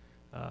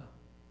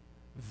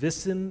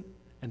 Wissen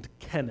and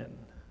kennen.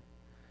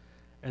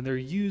 And they're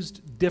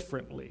used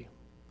differently.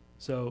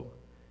 So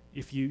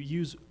if you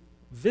use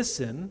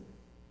wissen,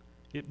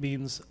 it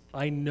means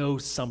I know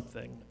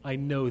something. I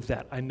know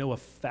that. I know a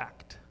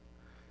fact.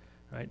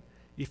 Right?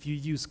 If you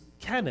use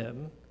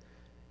kennen,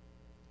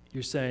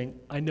 you're saying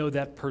I know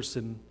that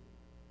person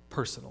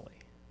personally.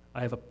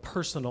 I have a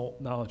personal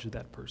knowledge of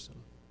that person.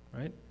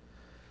 Right?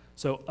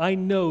 So I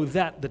know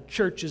that the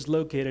church is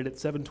located at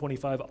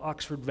 725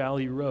 Oxford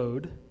Valley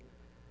Road,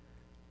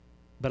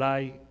 but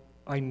I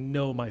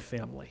know my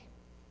family.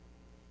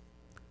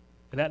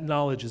 And that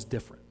knowledge is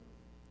different.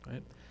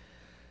 Right?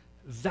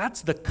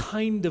 That's the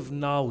kind of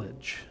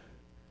knowledge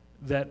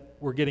that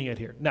we're getting at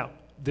here. Now,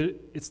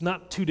 it's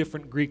not 2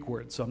 different Greek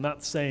words, so I'm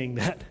not saying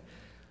that,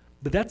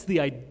 but that's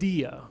the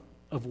idea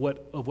of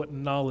what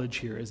knowledge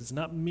here is. It's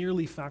not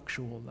merely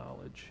factual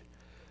knowledge,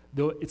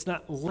 though it's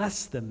not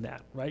less than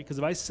that, right? Because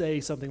if I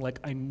say something like,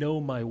 I know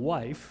my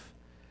wife,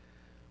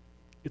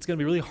 it's going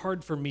to be really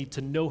hard for me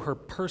to know her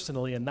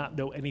personally and not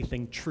know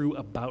anything true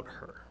about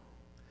her.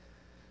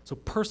 So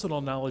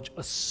personal knowledge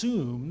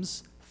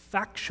assumes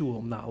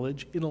factual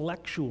knowledge,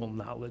 intellectual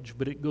knowledge,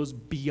 but it goes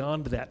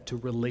beyond that to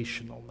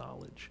relational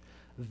knowledge.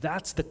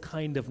 That's the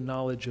kind of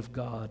knowledge of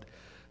God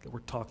that we're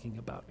talking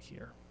about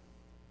here.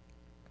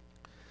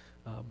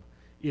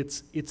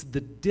 It's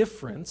the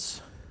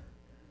difference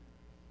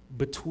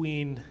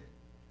between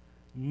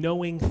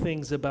knowing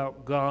things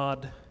about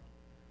God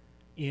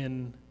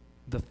in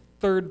the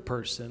third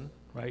person,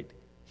 right?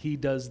 He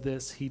does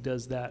this, he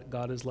does that,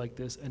 God is like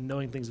this, and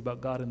knowing things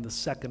about God in the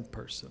second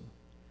person.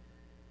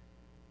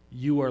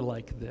 You are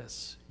like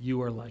this,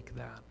 you are like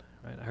that.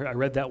 Right? I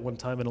read that one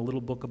time in a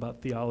little book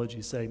about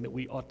theology, saying that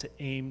we ought to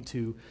aim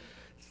to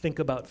think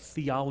about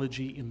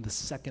theology in the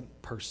second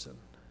person.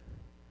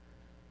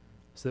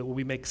 So that when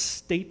we make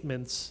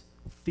statements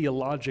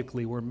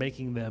theologically, we're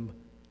making them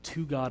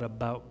to God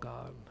about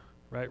God.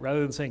 Right?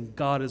 Rather than saying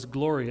God is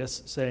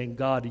glorious, saying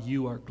God,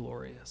 you are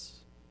glorious.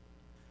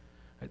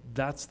 Right?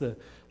 That's the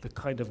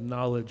kind of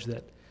knowledge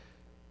that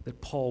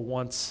Paul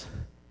wants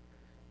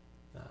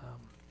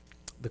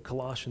the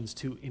Colossians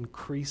to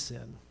increase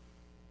in.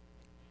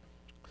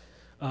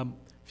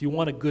 If you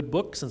want a good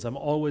book, since I'm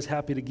always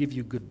happy to give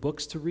you good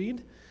books to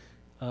read,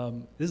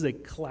 this is a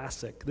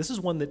classic. This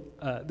is one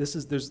that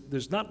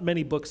there's not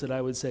many books that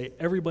I would say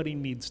everybody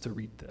needs to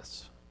read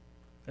this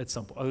at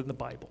some point, other than the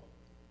Bible.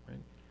 Right?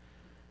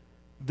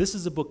 This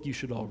is a book you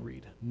should all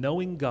read,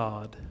 Knowing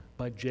God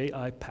by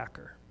J.I.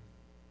 Packer.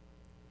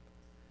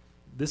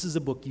 This is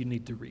a book you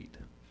need to read.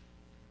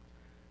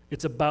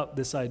 It's about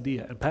this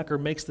idea, and Packer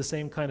makes the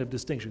same kind of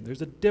distinction.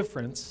 There's a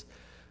difference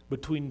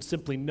between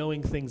simply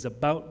knowing things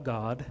about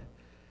God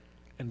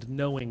and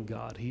knowing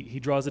God.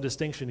 He draws a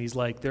distinction. He's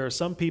like, there are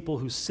some people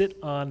who sit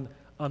on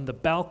the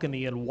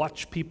balcony and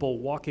watch people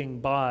walking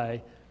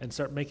by and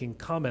start making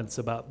comments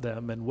about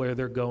them and where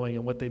they're going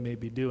and what they may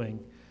be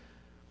doing.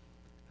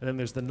 And then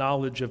there's the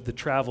knowledge of the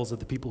travels of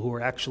the people who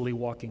are actually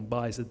walking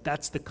by. So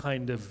that's the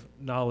kind of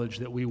knowledge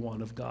that we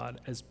want of God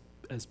as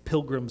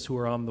pilgrims who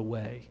are on the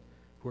way,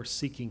 who are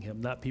seeking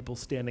him, not people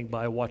standing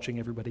by watching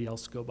everybody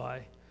else go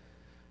by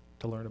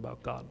to learn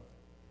about God.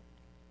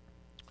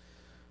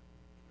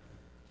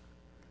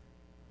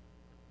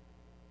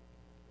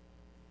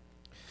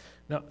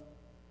 Now,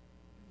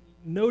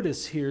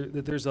 notice here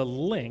that there's a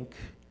link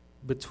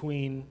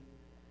between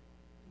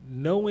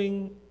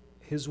knowing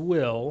his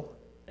will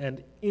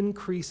and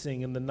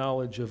increasing in the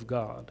knowledge of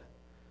God.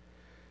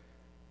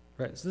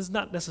 Right? So this is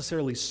not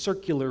necessarily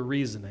circular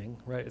reasoning,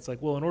 right? It's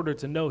like, well, in order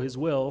to know his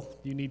will,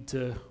 you need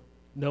to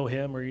know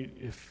him, or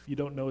if you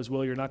don't know his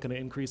will, you're not going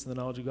to increase in the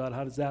knowledge of God.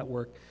 How does that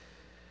work?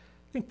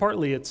 I think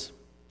partly it's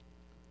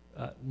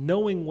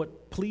knowing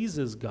what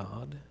pleases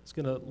God is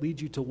going to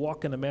lead you to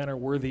walk in a manner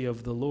worthy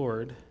of the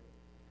Lord,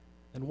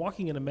 and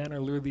walking in a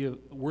manner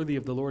worthy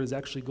of the Lord is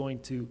actually going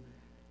to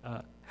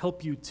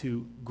help you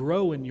to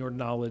grow in your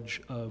knowledge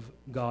of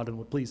God and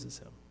what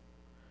pleases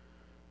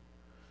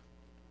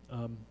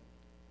him.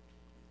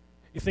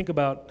 You think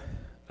about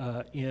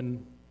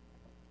in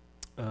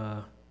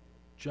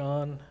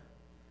John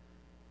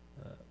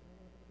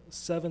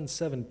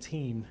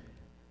 7:17,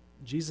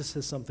 Jesus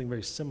says something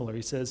very similar.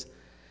 He says,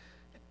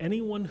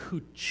 anyone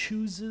who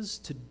chooses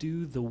to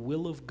do the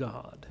will of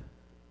God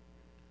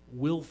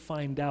will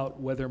find out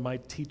whether my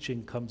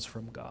teaching comes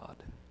from God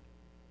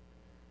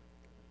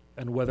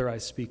and whether I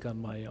speak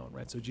on my own,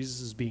 right? So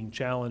Jesus is being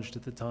challenged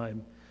at the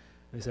time.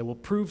 And they say, well,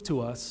 prove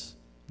to us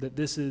that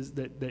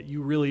that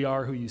you really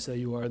are who you say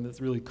you are and that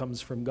really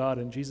comes from God.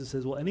 And Jesus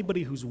says, well,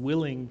 anybody who's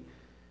willing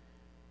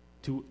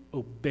to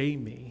obey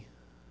me,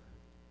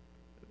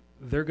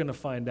 they're going to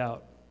find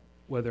out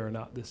whether or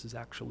not this is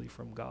actually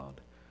from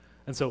God.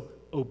 And so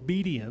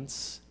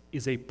obedience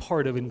is a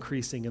part of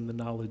increasing in the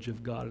knowledge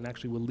of God and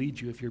actually will lead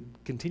you. If you're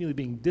continually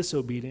being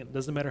disobedient, it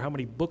doesn't matter how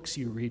many books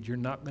you read, you're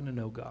not going to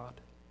know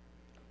God.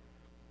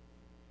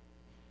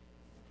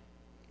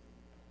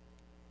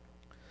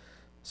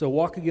 So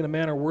walking in a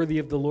manner worthy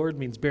of the Lord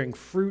means bearing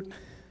fruit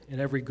in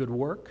every good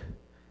work,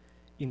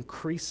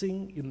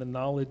 increasing in the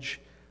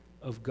knowledge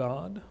of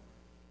God,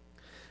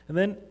 and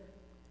then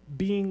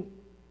being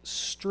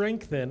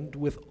strengthened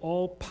with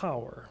all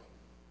power.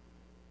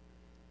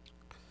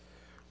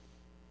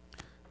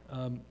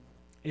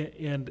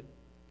 And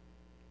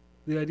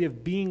the idea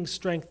of being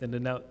strengthened,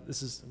 and now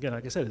this is, again,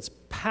 like I said, it's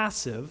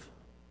passive,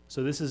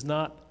 so this is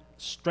not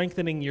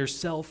strengthening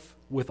yourself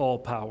with all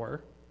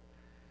power.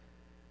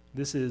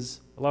 This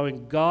is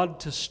allowing God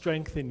to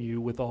strengthen you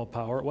with all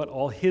power. What?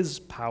 All His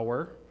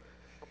power,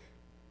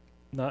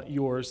 not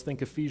yours.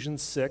 Think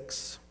Ephesians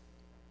 6.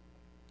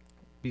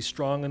 Be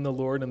strong in the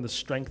Lord and the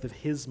strength of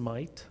His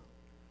might.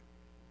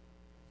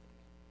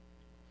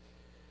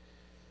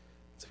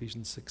 It's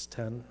Ephesians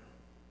 6:10.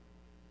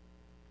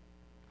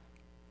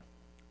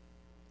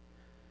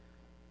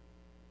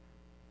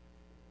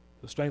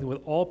 So strengthened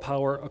with all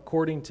power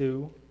according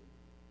to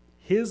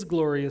His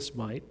glorious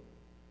might.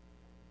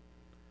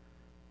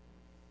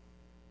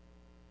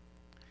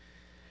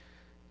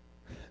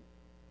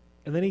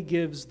 And then he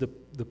gives the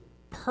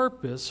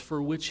purpose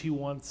for which he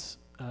wants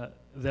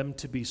them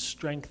to be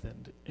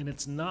strengthened. And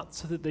it's not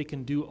so that they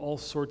can do all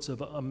sorts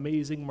of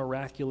amazing,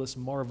 miraculous,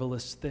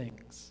 marvelous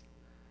things.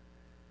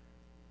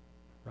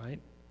 Right?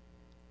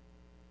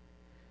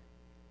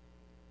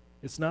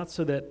 It's not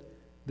so that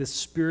this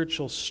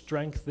spiritual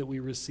strength that we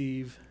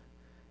receive,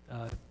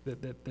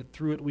 that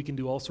through it we can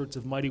do all sorts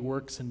of mighty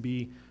works and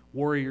be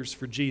warriors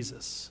for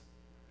Jesus.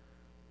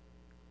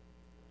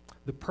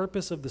 The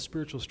purpose of the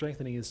spiritual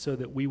strengthening is so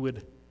that we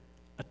would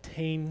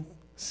attain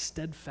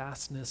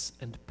steadfastness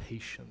and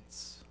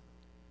patience.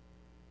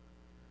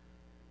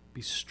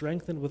 Be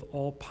strengthened with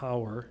all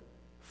power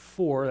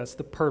for, that's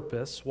the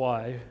purpose,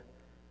 why?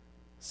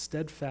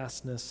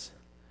 Steadfastness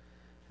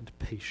and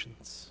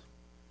patience.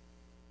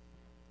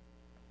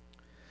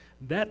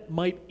 That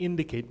might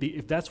indicate,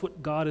 if that's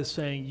what God is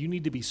saying, you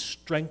need to be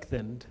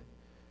strengthened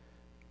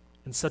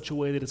in such a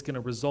way that it's going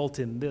to result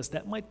in this,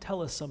 that might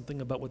tell us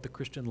something about what the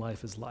Christian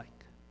life is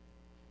like.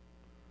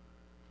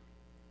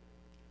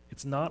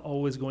 It's not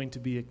always going to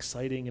be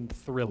exciting and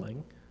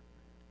thrilling,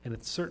 and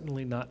it's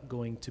certainly not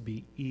going to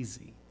be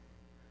easy.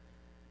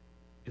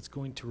 It's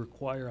going to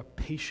require a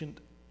patient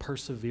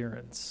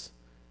perseverance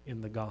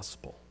in the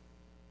gospel.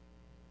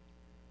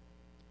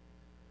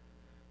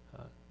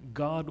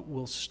 God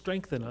will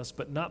strengthen us,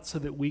 but not so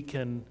that we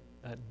can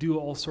do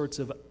all sorts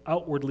of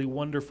outwardly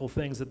wonderful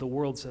things that the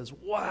world says,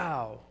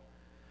 wow,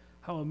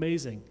 how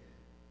amazing.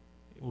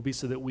 It will be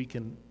so that we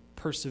can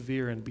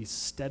persevere and be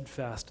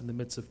steadfast in the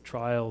midst of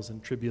trials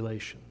and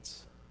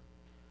tribulations.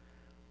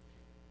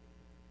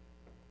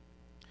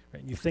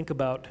 Right? And you think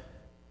about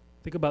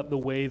the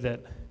way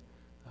that,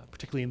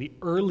 particularly in the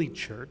early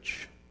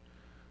church,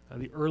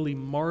 the early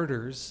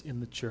martyrs in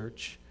the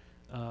church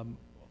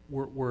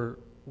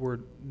were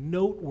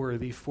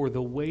noteworthy for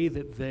the way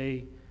that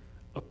they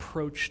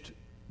approached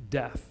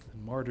death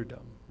and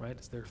martyrdom, right?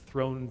 As they're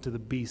thrown to the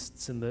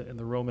beasts in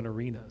the Roman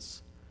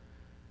arenas.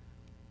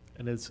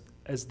 And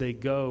as they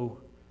go,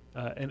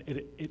 and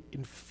it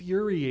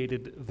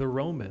infuriated the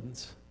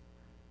Romans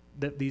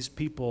that these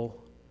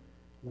people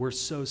were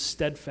so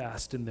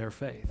steadfast in their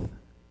faith.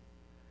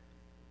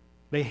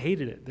 They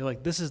hated it. They're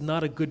like, this is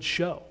not a good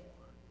show.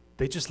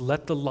 They just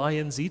let the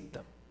lions eat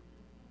them.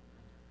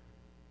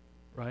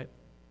 Right?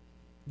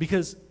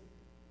 Because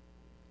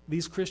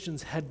these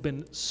Christians had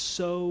been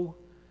so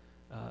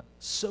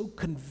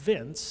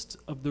convinced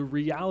of the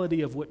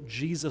reality of what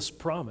Jesus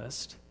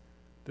promised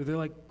that they're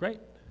like, great.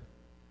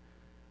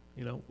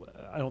 You know,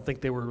 I don't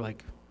think they were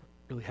like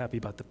really happy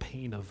about the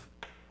pain of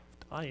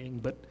dying,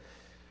 but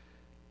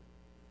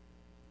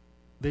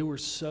they were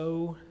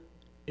so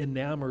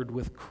enamored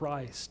with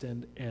Christ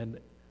and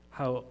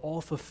how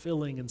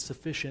all-fulfilling and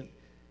sufficient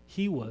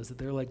He was that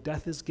they're like,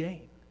 death is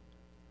gain,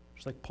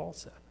 just like Paul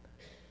said.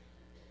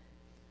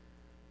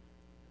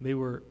 They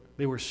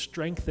were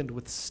strengthened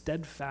with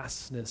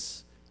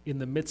steadfastness in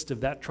the midst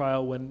of that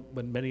trial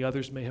when many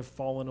others may have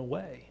fallen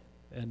away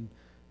and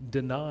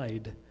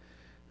denied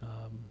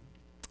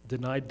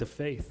the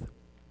faith.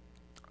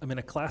 I'm in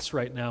a class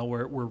right now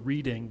where we're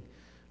reading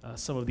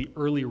some of the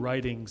early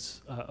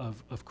writings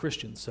of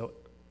Christians. So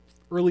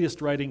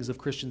earliest writings of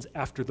Christians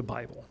after the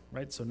Bible,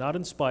 right? So not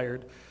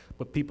inspired,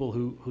 but people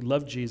who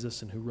loved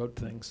Jesus and who wrote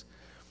things.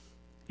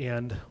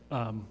 And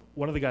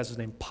one of the guys was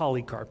named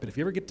Polycarp. And if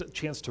you ever get the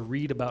chance to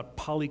read about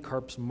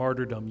Polycarp's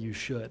martyrdom, you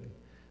should.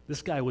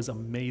 This guy was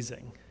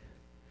amazing,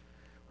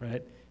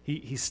 right?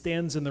 He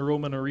stands in the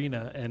Roman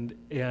arena,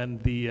 and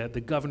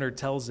the governor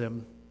tells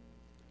him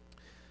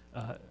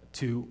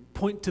to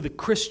point to the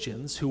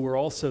Christians who were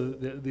also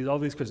all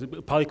these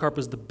Christians. Polycarp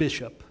is the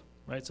bishop,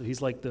 right? So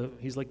he's like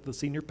the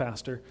senior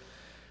pastor.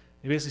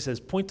 He basically says,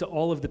 point to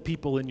all of the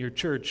people in your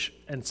church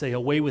and say,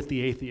 away with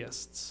the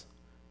atheists.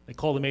 They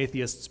call them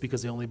atheists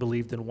because they only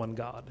believed in one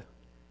God.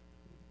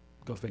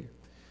 Go figure.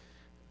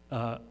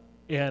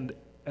 And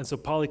so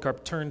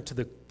Polycarp turned to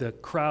the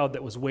crowd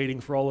that was waiting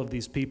for all of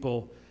these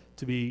people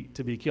to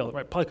be killed.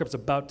 Right? Polycarp's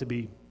about to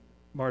be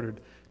martyred.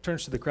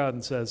 Turns to the crowd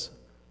and says,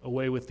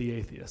 away with the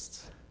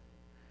atheists.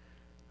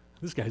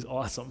 This guy's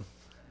awesome.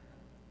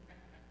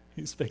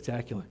 He's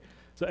spectacular.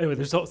 So anyway,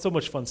 there's so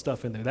much fun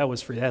stuff in there. That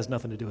was free. It has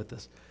nothing to do with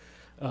this.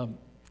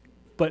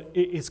 But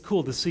it's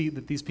cool to see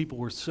that these people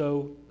were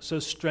so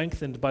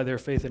strengthened by their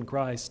faith in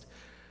Christ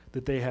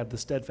that they had the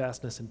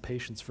steadfastness and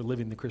patience for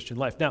living the Christian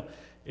life. Now,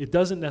 it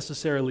doesn't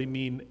necessarily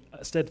mean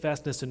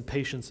steadfastness and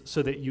patience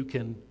so that you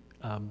can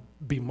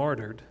be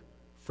martyred.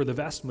 For the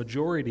vast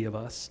majority of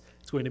us,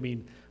 it's going to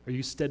mean, are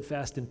you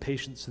steadfast and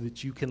patient so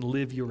that you can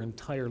live your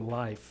entire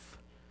life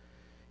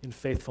in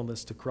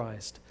faithfulness to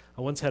Christ?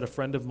 I once had a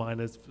friend of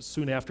mine,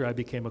 soon after I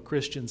became a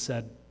Christian,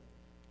 said,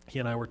 he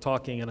and I were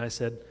talking, and I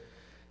said,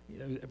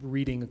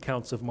 reading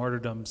accounts of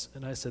martyrdoms,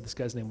 and I said, this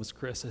guy's name was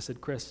Chris. I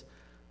said, Chris,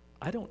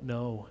 I don't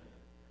know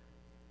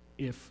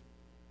if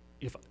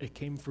it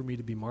came for me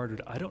to be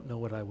martyred, I don't know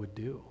what I would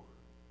do.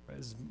 Right? It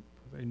was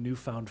a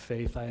newfound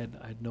faith. I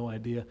had no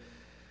idea.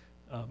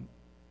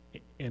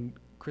 And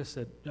Chris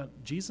said, no,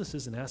 Jesus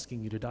isn't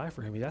asking you to die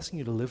for him. He's asking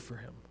you to live for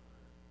him.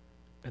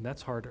 And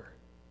that's harder.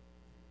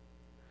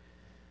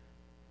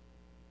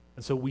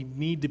 And so we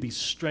need to be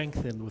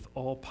strengthened with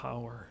all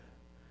power,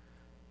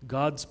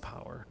 God's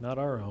power, not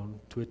our own,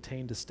 to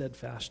attain to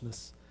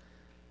steadfastness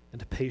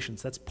and to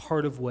patience. That's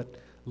part of what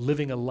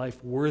living a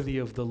life worthy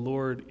of the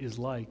Lord is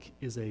like,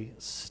 is a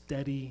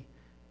steady,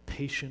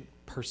 patient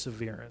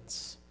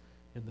perseverance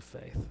in the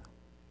faith.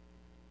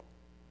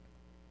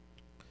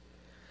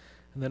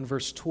 And then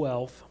verse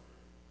 12,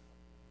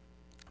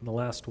 and the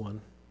last one.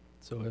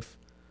 So if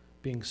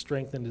being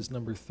strengthened is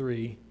number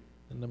 3,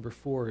 and number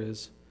 4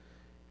 is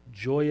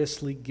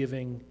joyously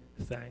giving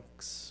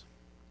thanks.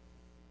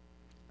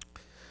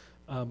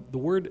 The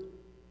word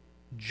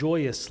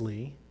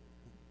joyously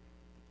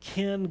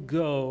can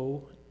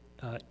go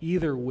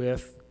either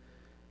with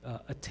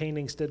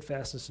attaining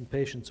steadfastness and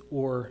patience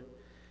or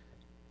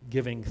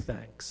giving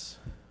thanks.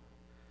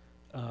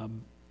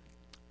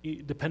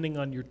 Depending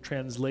on your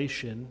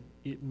translation,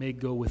 it may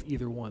go with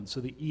either one.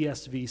 So the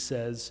ESV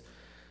says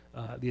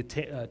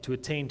to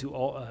attain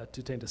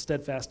to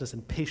steadfastness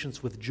and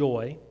patience with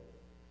joy.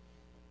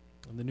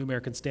 And the New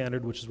American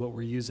Standard, which is what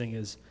we're using,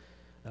 is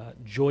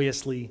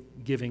joyously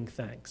giving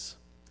thanks.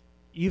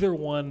 Either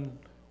one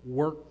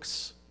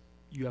works.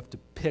 You have to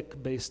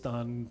pick based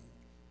on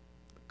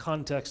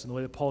context and the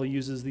way that Paul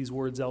uses these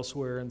words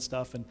elsewhere and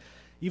stuff. And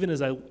even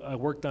as I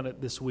worked on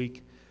it this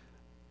week,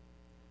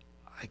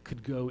 I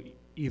could go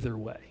either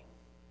way.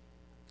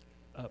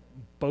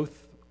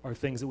 Both are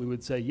things that we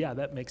would say, yeah,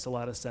 that makes a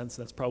lot of sense.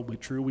 That's probably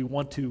true. We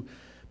want to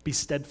be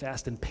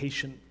steadfast and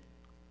patient,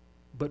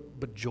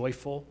 but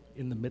joyful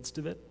in the midst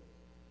of it.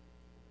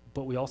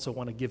 But we also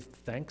want to give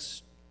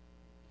thanks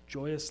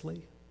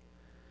joyously.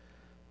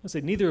 I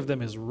say neither of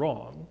them is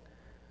wrong.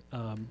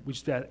 We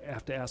just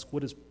have to ask,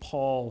 what does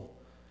Paul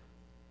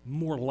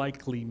more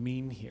likely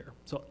mean here?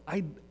 So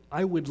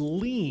I would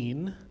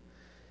lean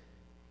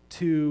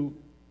to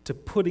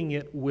putting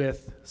it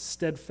with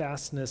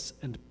steadfastness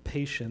and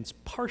patience,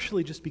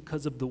 partially just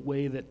because of the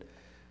way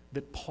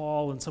that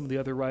Paul and some of the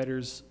other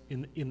writers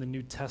in the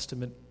New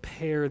Testament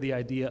pair the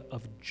idea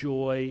of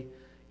joy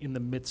in the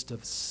midst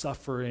of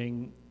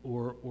suffering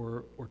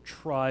or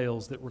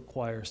trials that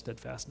require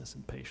steadfastness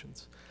and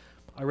patience.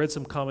 I read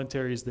some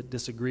commentaries that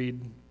disagreed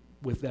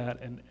with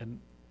that and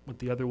went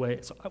the other way.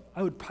 So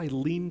I would probably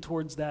lean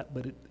towards that,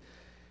 but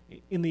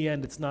in the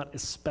end, it's not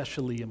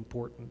especially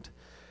important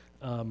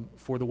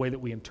for the way that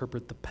we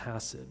interpret the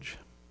passage.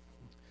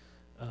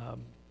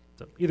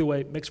 So either way,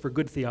 it makes for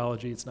good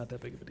theology. It's not that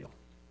big of a deal.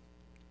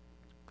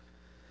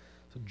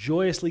 So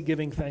joyously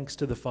giving thanks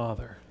to the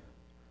Father.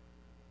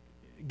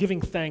 Giving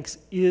thanks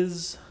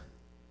is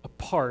a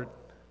part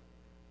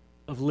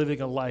of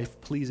living a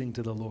life pleasing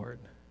to the Lord.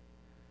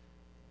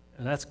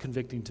 And that's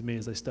convicting to me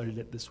as I studied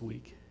it this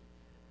week.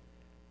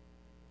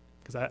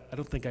 Because I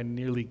don't think I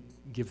nearly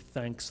give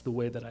thanks the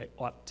way that I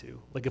ought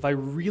to. Like if I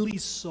really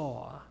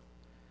saw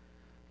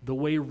the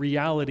way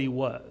reality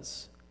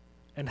was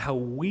and how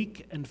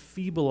weak and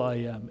feeble I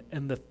am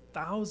and the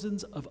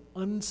thousands of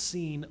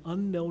unseen,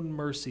 unknown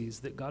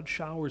mercies that God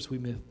showers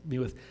me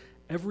with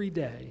every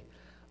day,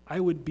 I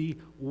would be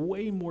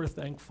way more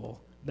thankful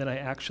than I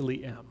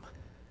actually am.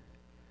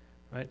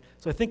 Right?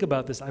 So I think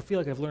about this. I feel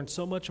like I've learned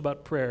so much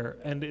about prayer,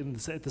 and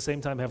at the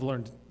same time have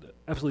learned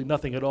absolutely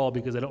nothing at all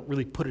because I don't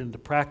really put it into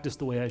practice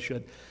the way I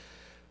should.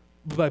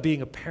 by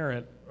being a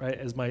parent, right?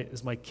 As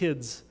my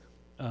kids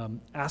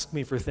ask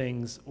me for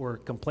things or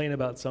complain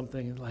about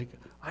something, like,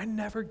 I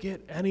never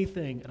get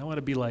anything. And I want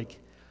to be like,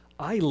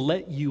 I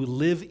let you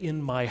live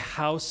in my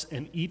house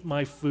and eat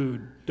my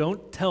food.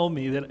 Don't tell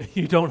me that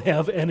you don't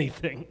have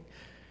anything,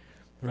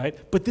 right?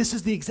 But this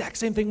is the exact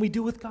same thing we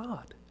do with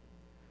God.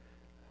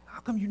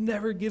 How come you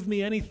never give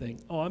me anything?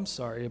 Oh, I'm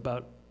sorry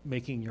about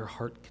making your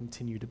heart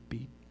continue to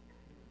beat,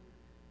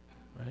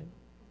 right?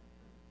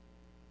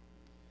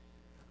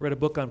 I read a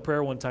book on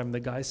prayer one time, and the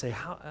guy say,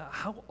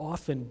 how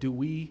often do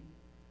we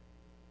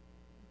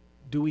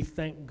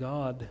thank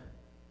God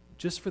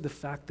just for the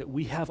fact that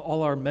we have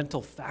all our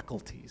mental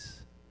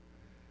faculties,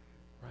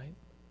 right?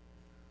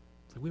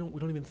 It's like we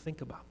don't even think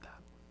about that.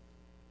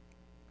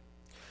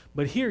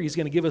 But here he's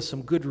going to give us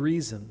some good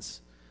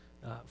reasons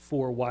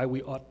for why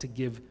we ought to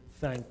give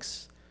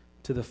thanks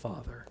to the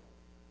Father.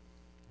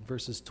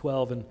 Verses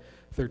 12 and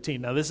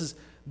 13. Now this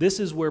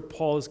is where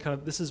Paul is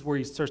this is where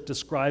he starts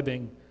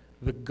describing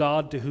the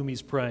God to whom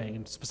he's praying,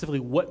 and specifically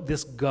what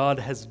this God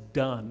has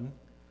done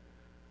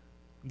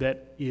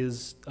that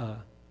is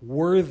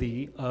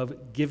worthy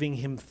of giving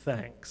him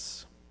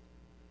thanks.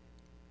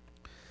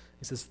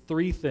 He says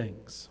three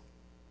things.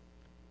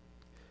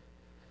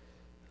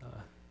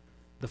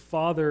 The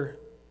Father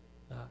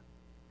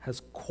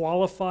has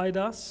qualified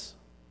us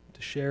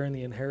to share in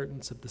the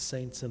inheritance of the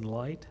saints in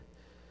light.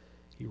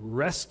 He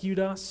rescued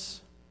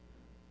us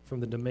from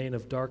the domain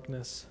of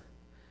darkness,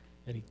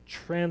 and he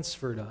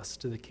transferred us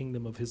to the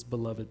kingdom of his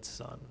beloved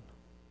Son.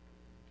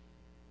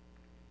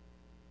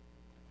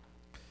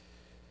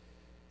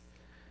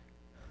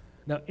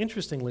 Now,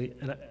 interestingly,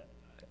 and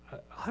I'll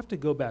have to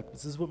go back.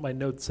 This is what my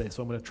notes say,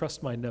 so I'm going to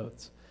trust my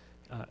notes.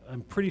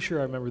 I'm pretty sure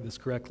I remember this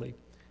correctly.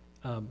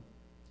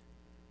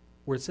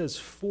 Where it says,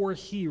 "For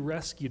he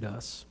rescued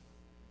us,"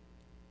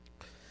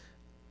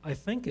 I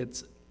think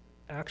it's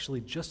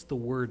actually just the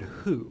word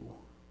 "who."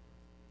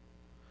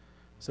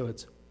 So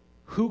it's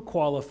who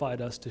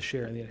qualified us to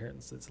share in the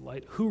inheritance that's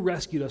light, who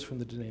rescued us from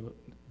the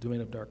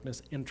domain of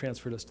darkness and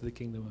transferred us to the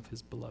kingdom of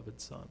his beloved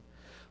Son.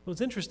 Well,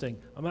 it's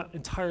interesting. I'm not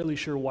entirely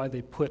sure why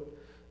they put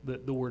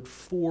the word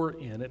 "for"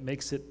 in. It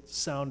makes it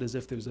sound as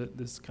if there's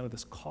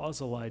this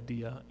causal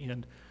idea,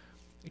 and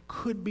it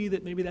could be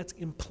that maybe that's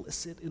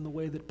implicit in the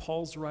way that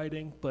Paul's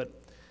writing,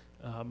 but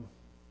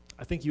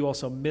I think you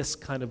also miss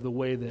kind of the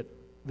way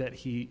that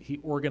he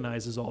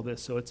organizes all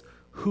this. So it's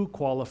who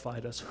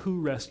qualified us,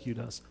 who rescued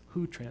us,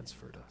 who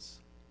transferred us.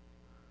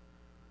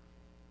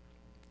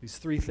 These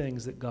three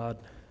things that God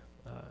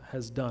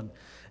has done.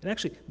 And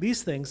actually,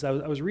 these things, I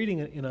was reading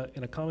in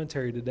a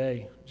commentary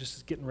today,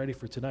 just getting ready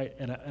for tonight,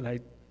 and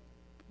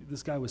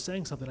this guy was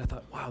saying something. I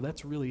thought, wow,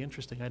 that's really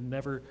interesting. I'd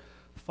never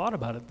thought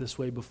about it this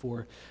way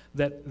before,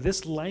 that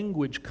this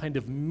language kind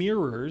of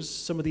mirrors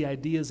some of the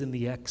ideas in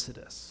the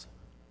Exodus.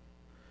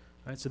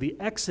 Right? So the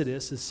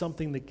Exodus is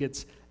something that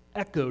gets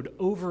echoed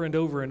over and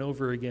over and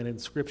over again in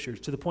Scriptures,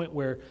 to the point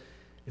where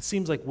it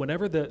seems like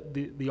whenever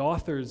the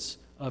authors,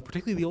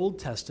 particularly the Old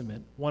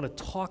Testament, want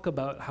to talk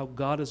about how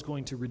God is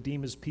going to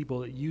redeem his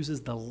people, it uses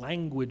the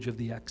language of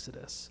the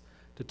Exodus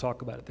to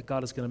talk about it, that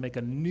God is going to make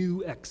a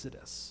new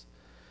Exodus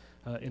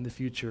in the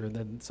future. And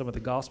then some of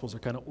the Gospels are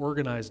kind of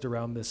organized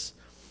around this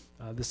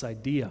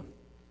idea.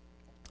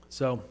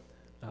 So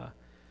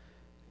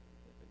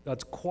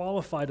God's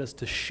qualified us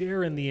to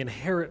share in the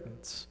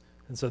inheritance.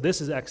 And so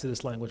this is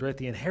Exodus language, right?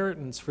 The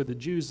inheritance for the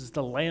Jews is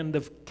the land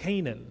of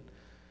Canaan.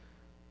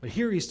 But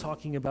here he's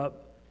talking about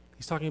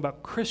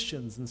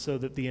Christians, and so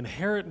that the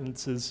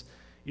inheritance is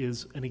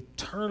an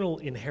eternal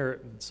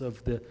inheritance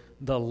of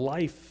the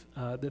life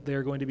that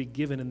they're going to be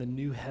given in the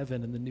new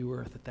heaven and the new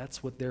earth,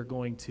 that's what they're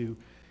going to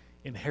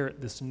inherit,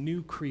 this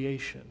new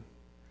creation.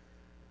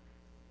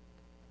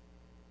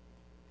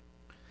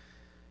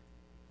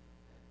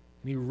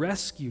 And he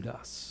rescued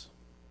us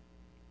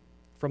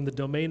from the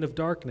domain of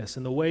darkness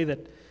in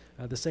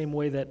the same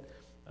way that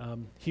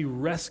he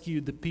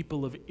rescued the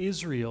people of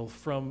Israel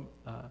from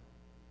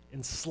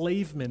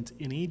enslavement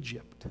in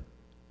Egypt.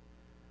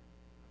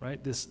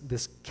 Right?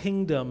 This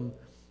kingdom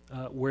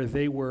where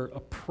they were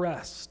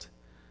oppressed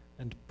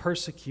and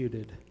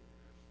persecuted.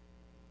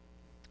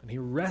 And he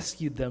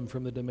rescued them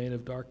from the domain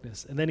of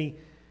darkness. And then he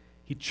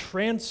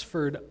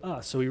transferred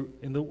us. So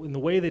in the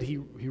way that he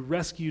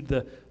rescued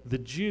the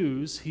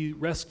Jews, he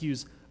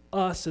rescues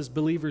us as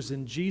believers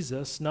in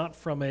Jesus, not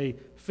from a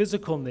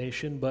physical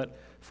nation, but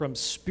from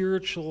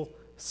spiritual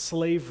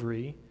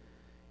slavery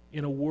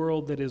in a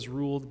world that is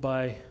ruled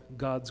by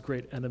God's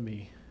great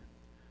enemy,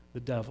 the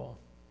devil,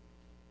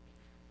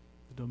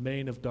 the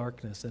domain of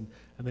darkness. And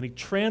then he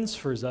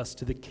transfers us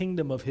to the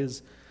kingdom of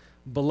his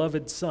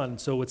beloved Son.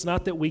 So it's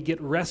not that we get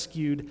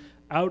rescued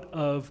out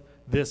of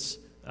this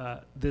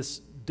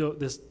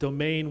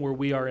domain where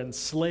we are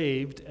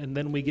enslaved and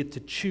then we get to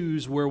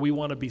choose where we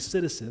want to be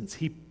citizens.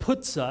 He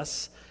puts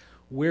us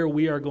where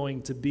we are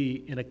going to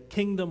be in a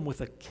kingdom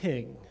with a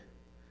king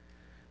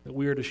that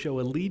we are to show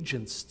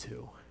allegiance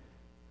to.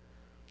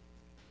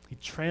 He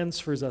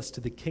transfers us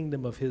to the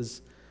kingdom of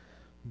his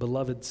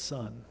beloved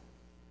Son.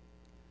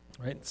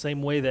 right?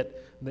 Same way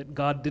that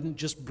God didn't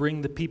just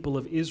bring the people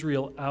of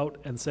Israel out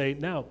and say,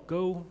 now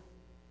go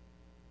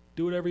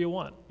do whatever you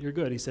want. You're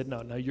good. He said,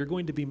 no, now you're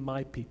going to be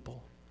my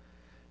people.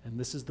 And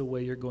this is the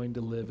way you're going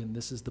to live, and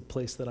this is the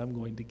place that I'm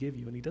going to give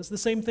you. And he does the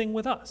same thing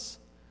with us,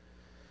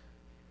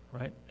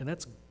 right? And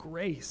that's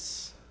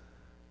grace,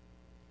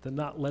 to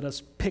not let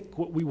us pick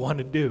what we want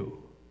to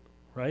do,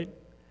 right?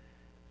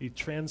 He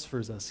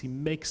transfers us. He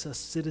makes us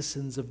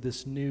citizens of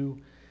this new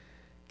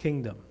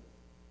kingdom.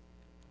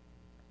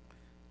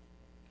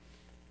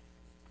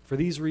 For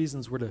these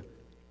reasons, we're to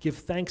give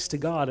thanks to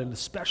God, and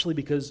especially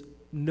because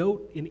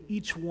note in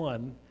each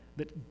one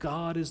that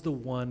God is the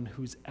one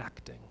who's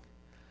acting.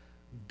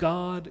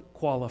 God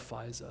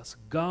qualifies us.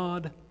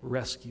 God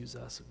rescues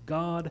us.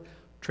 God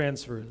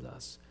transfers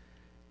us.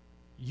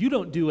 You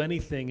don't do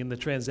anything in the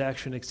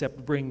transaction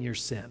except bring your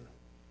sin,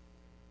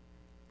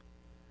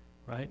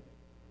 right?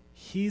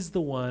 He's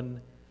the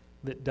one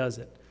that does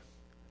it.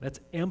 That's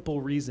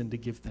ample reason to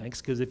give thanks,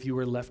 because if you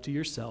were left to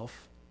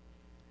yourself,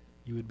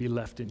 you would be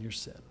left in your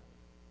sin.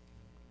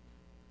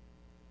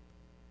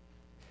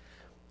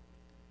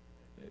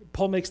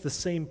 Paul makes the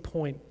same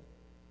point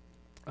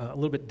a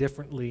little bit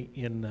differently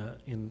in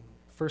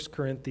 1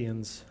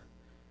 Corinthians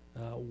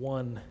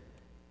 1:30.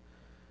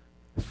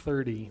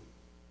 He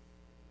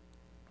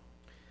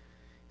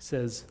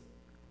says,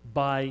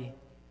 by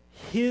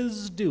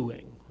his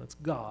doing, that's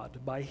God,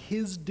 by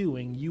his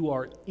doing you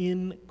are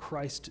in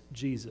Christ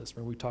Jesus.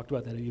 Remember we talked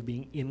about that idea of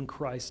being in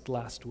Christ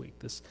last week.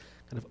 This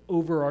kind of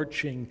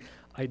overarching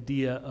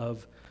idea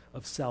of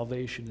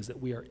salvation is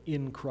that we are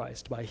in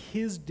Christ. By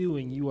his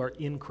doing you are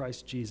in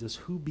Christ Jesus,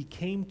 who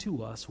became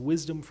to us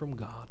wisdom from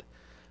God,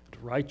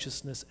 and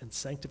righteousness and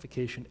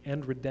sanctification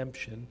and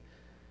redemption,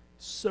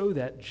 so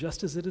that,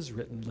 just as it is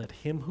written, let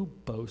him who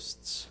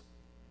boasts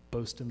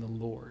boast in the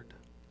Lord.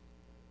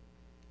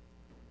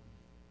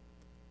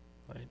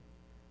 Right?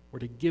 We're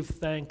to give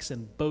thanks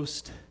and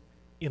boast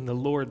in the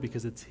Lord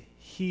because it's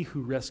he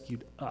who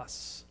rescued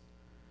us,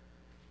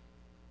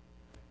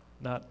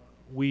 not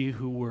we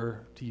who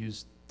were, to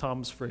use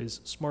Tom's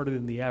phrase, smarter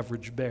than the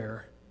average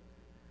bear,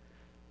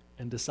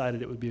 and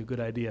decided it would be a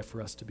good idea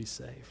for us to be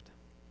saved.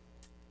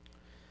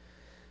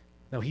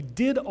 Now, he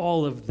did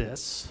all of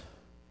this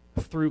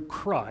through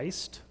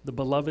Christ, the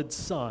beloved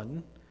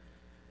Son,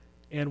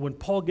 and when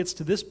Paul gets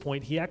to this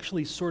point, he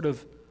actually sort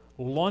of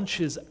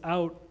launches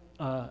out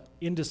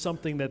into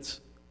something that's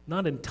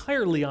not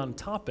entirely on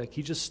topic.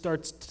 He just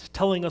starts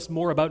telling us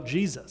more about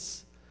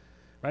Jesus.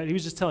 Right? He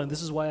was just telling,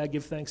 this is why I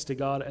give thanks to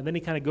God. And then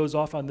he kind of goes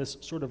off on this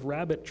sort of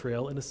rabbit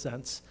trail, in a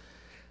sense,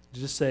 to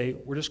just say,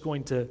 we're just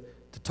going to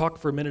talk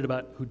for a minute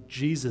about who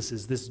Jesus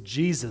is, this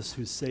Jesus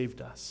who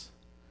saved us.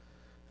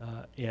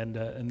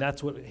 And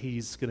that's what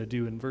he's going to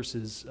do in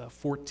verses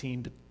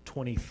 14 to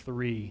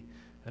 23.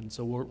 And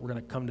so we're going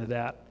to come to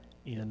that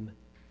in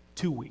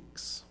 2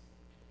 weeks,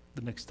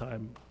 the next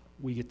time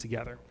we get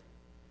together.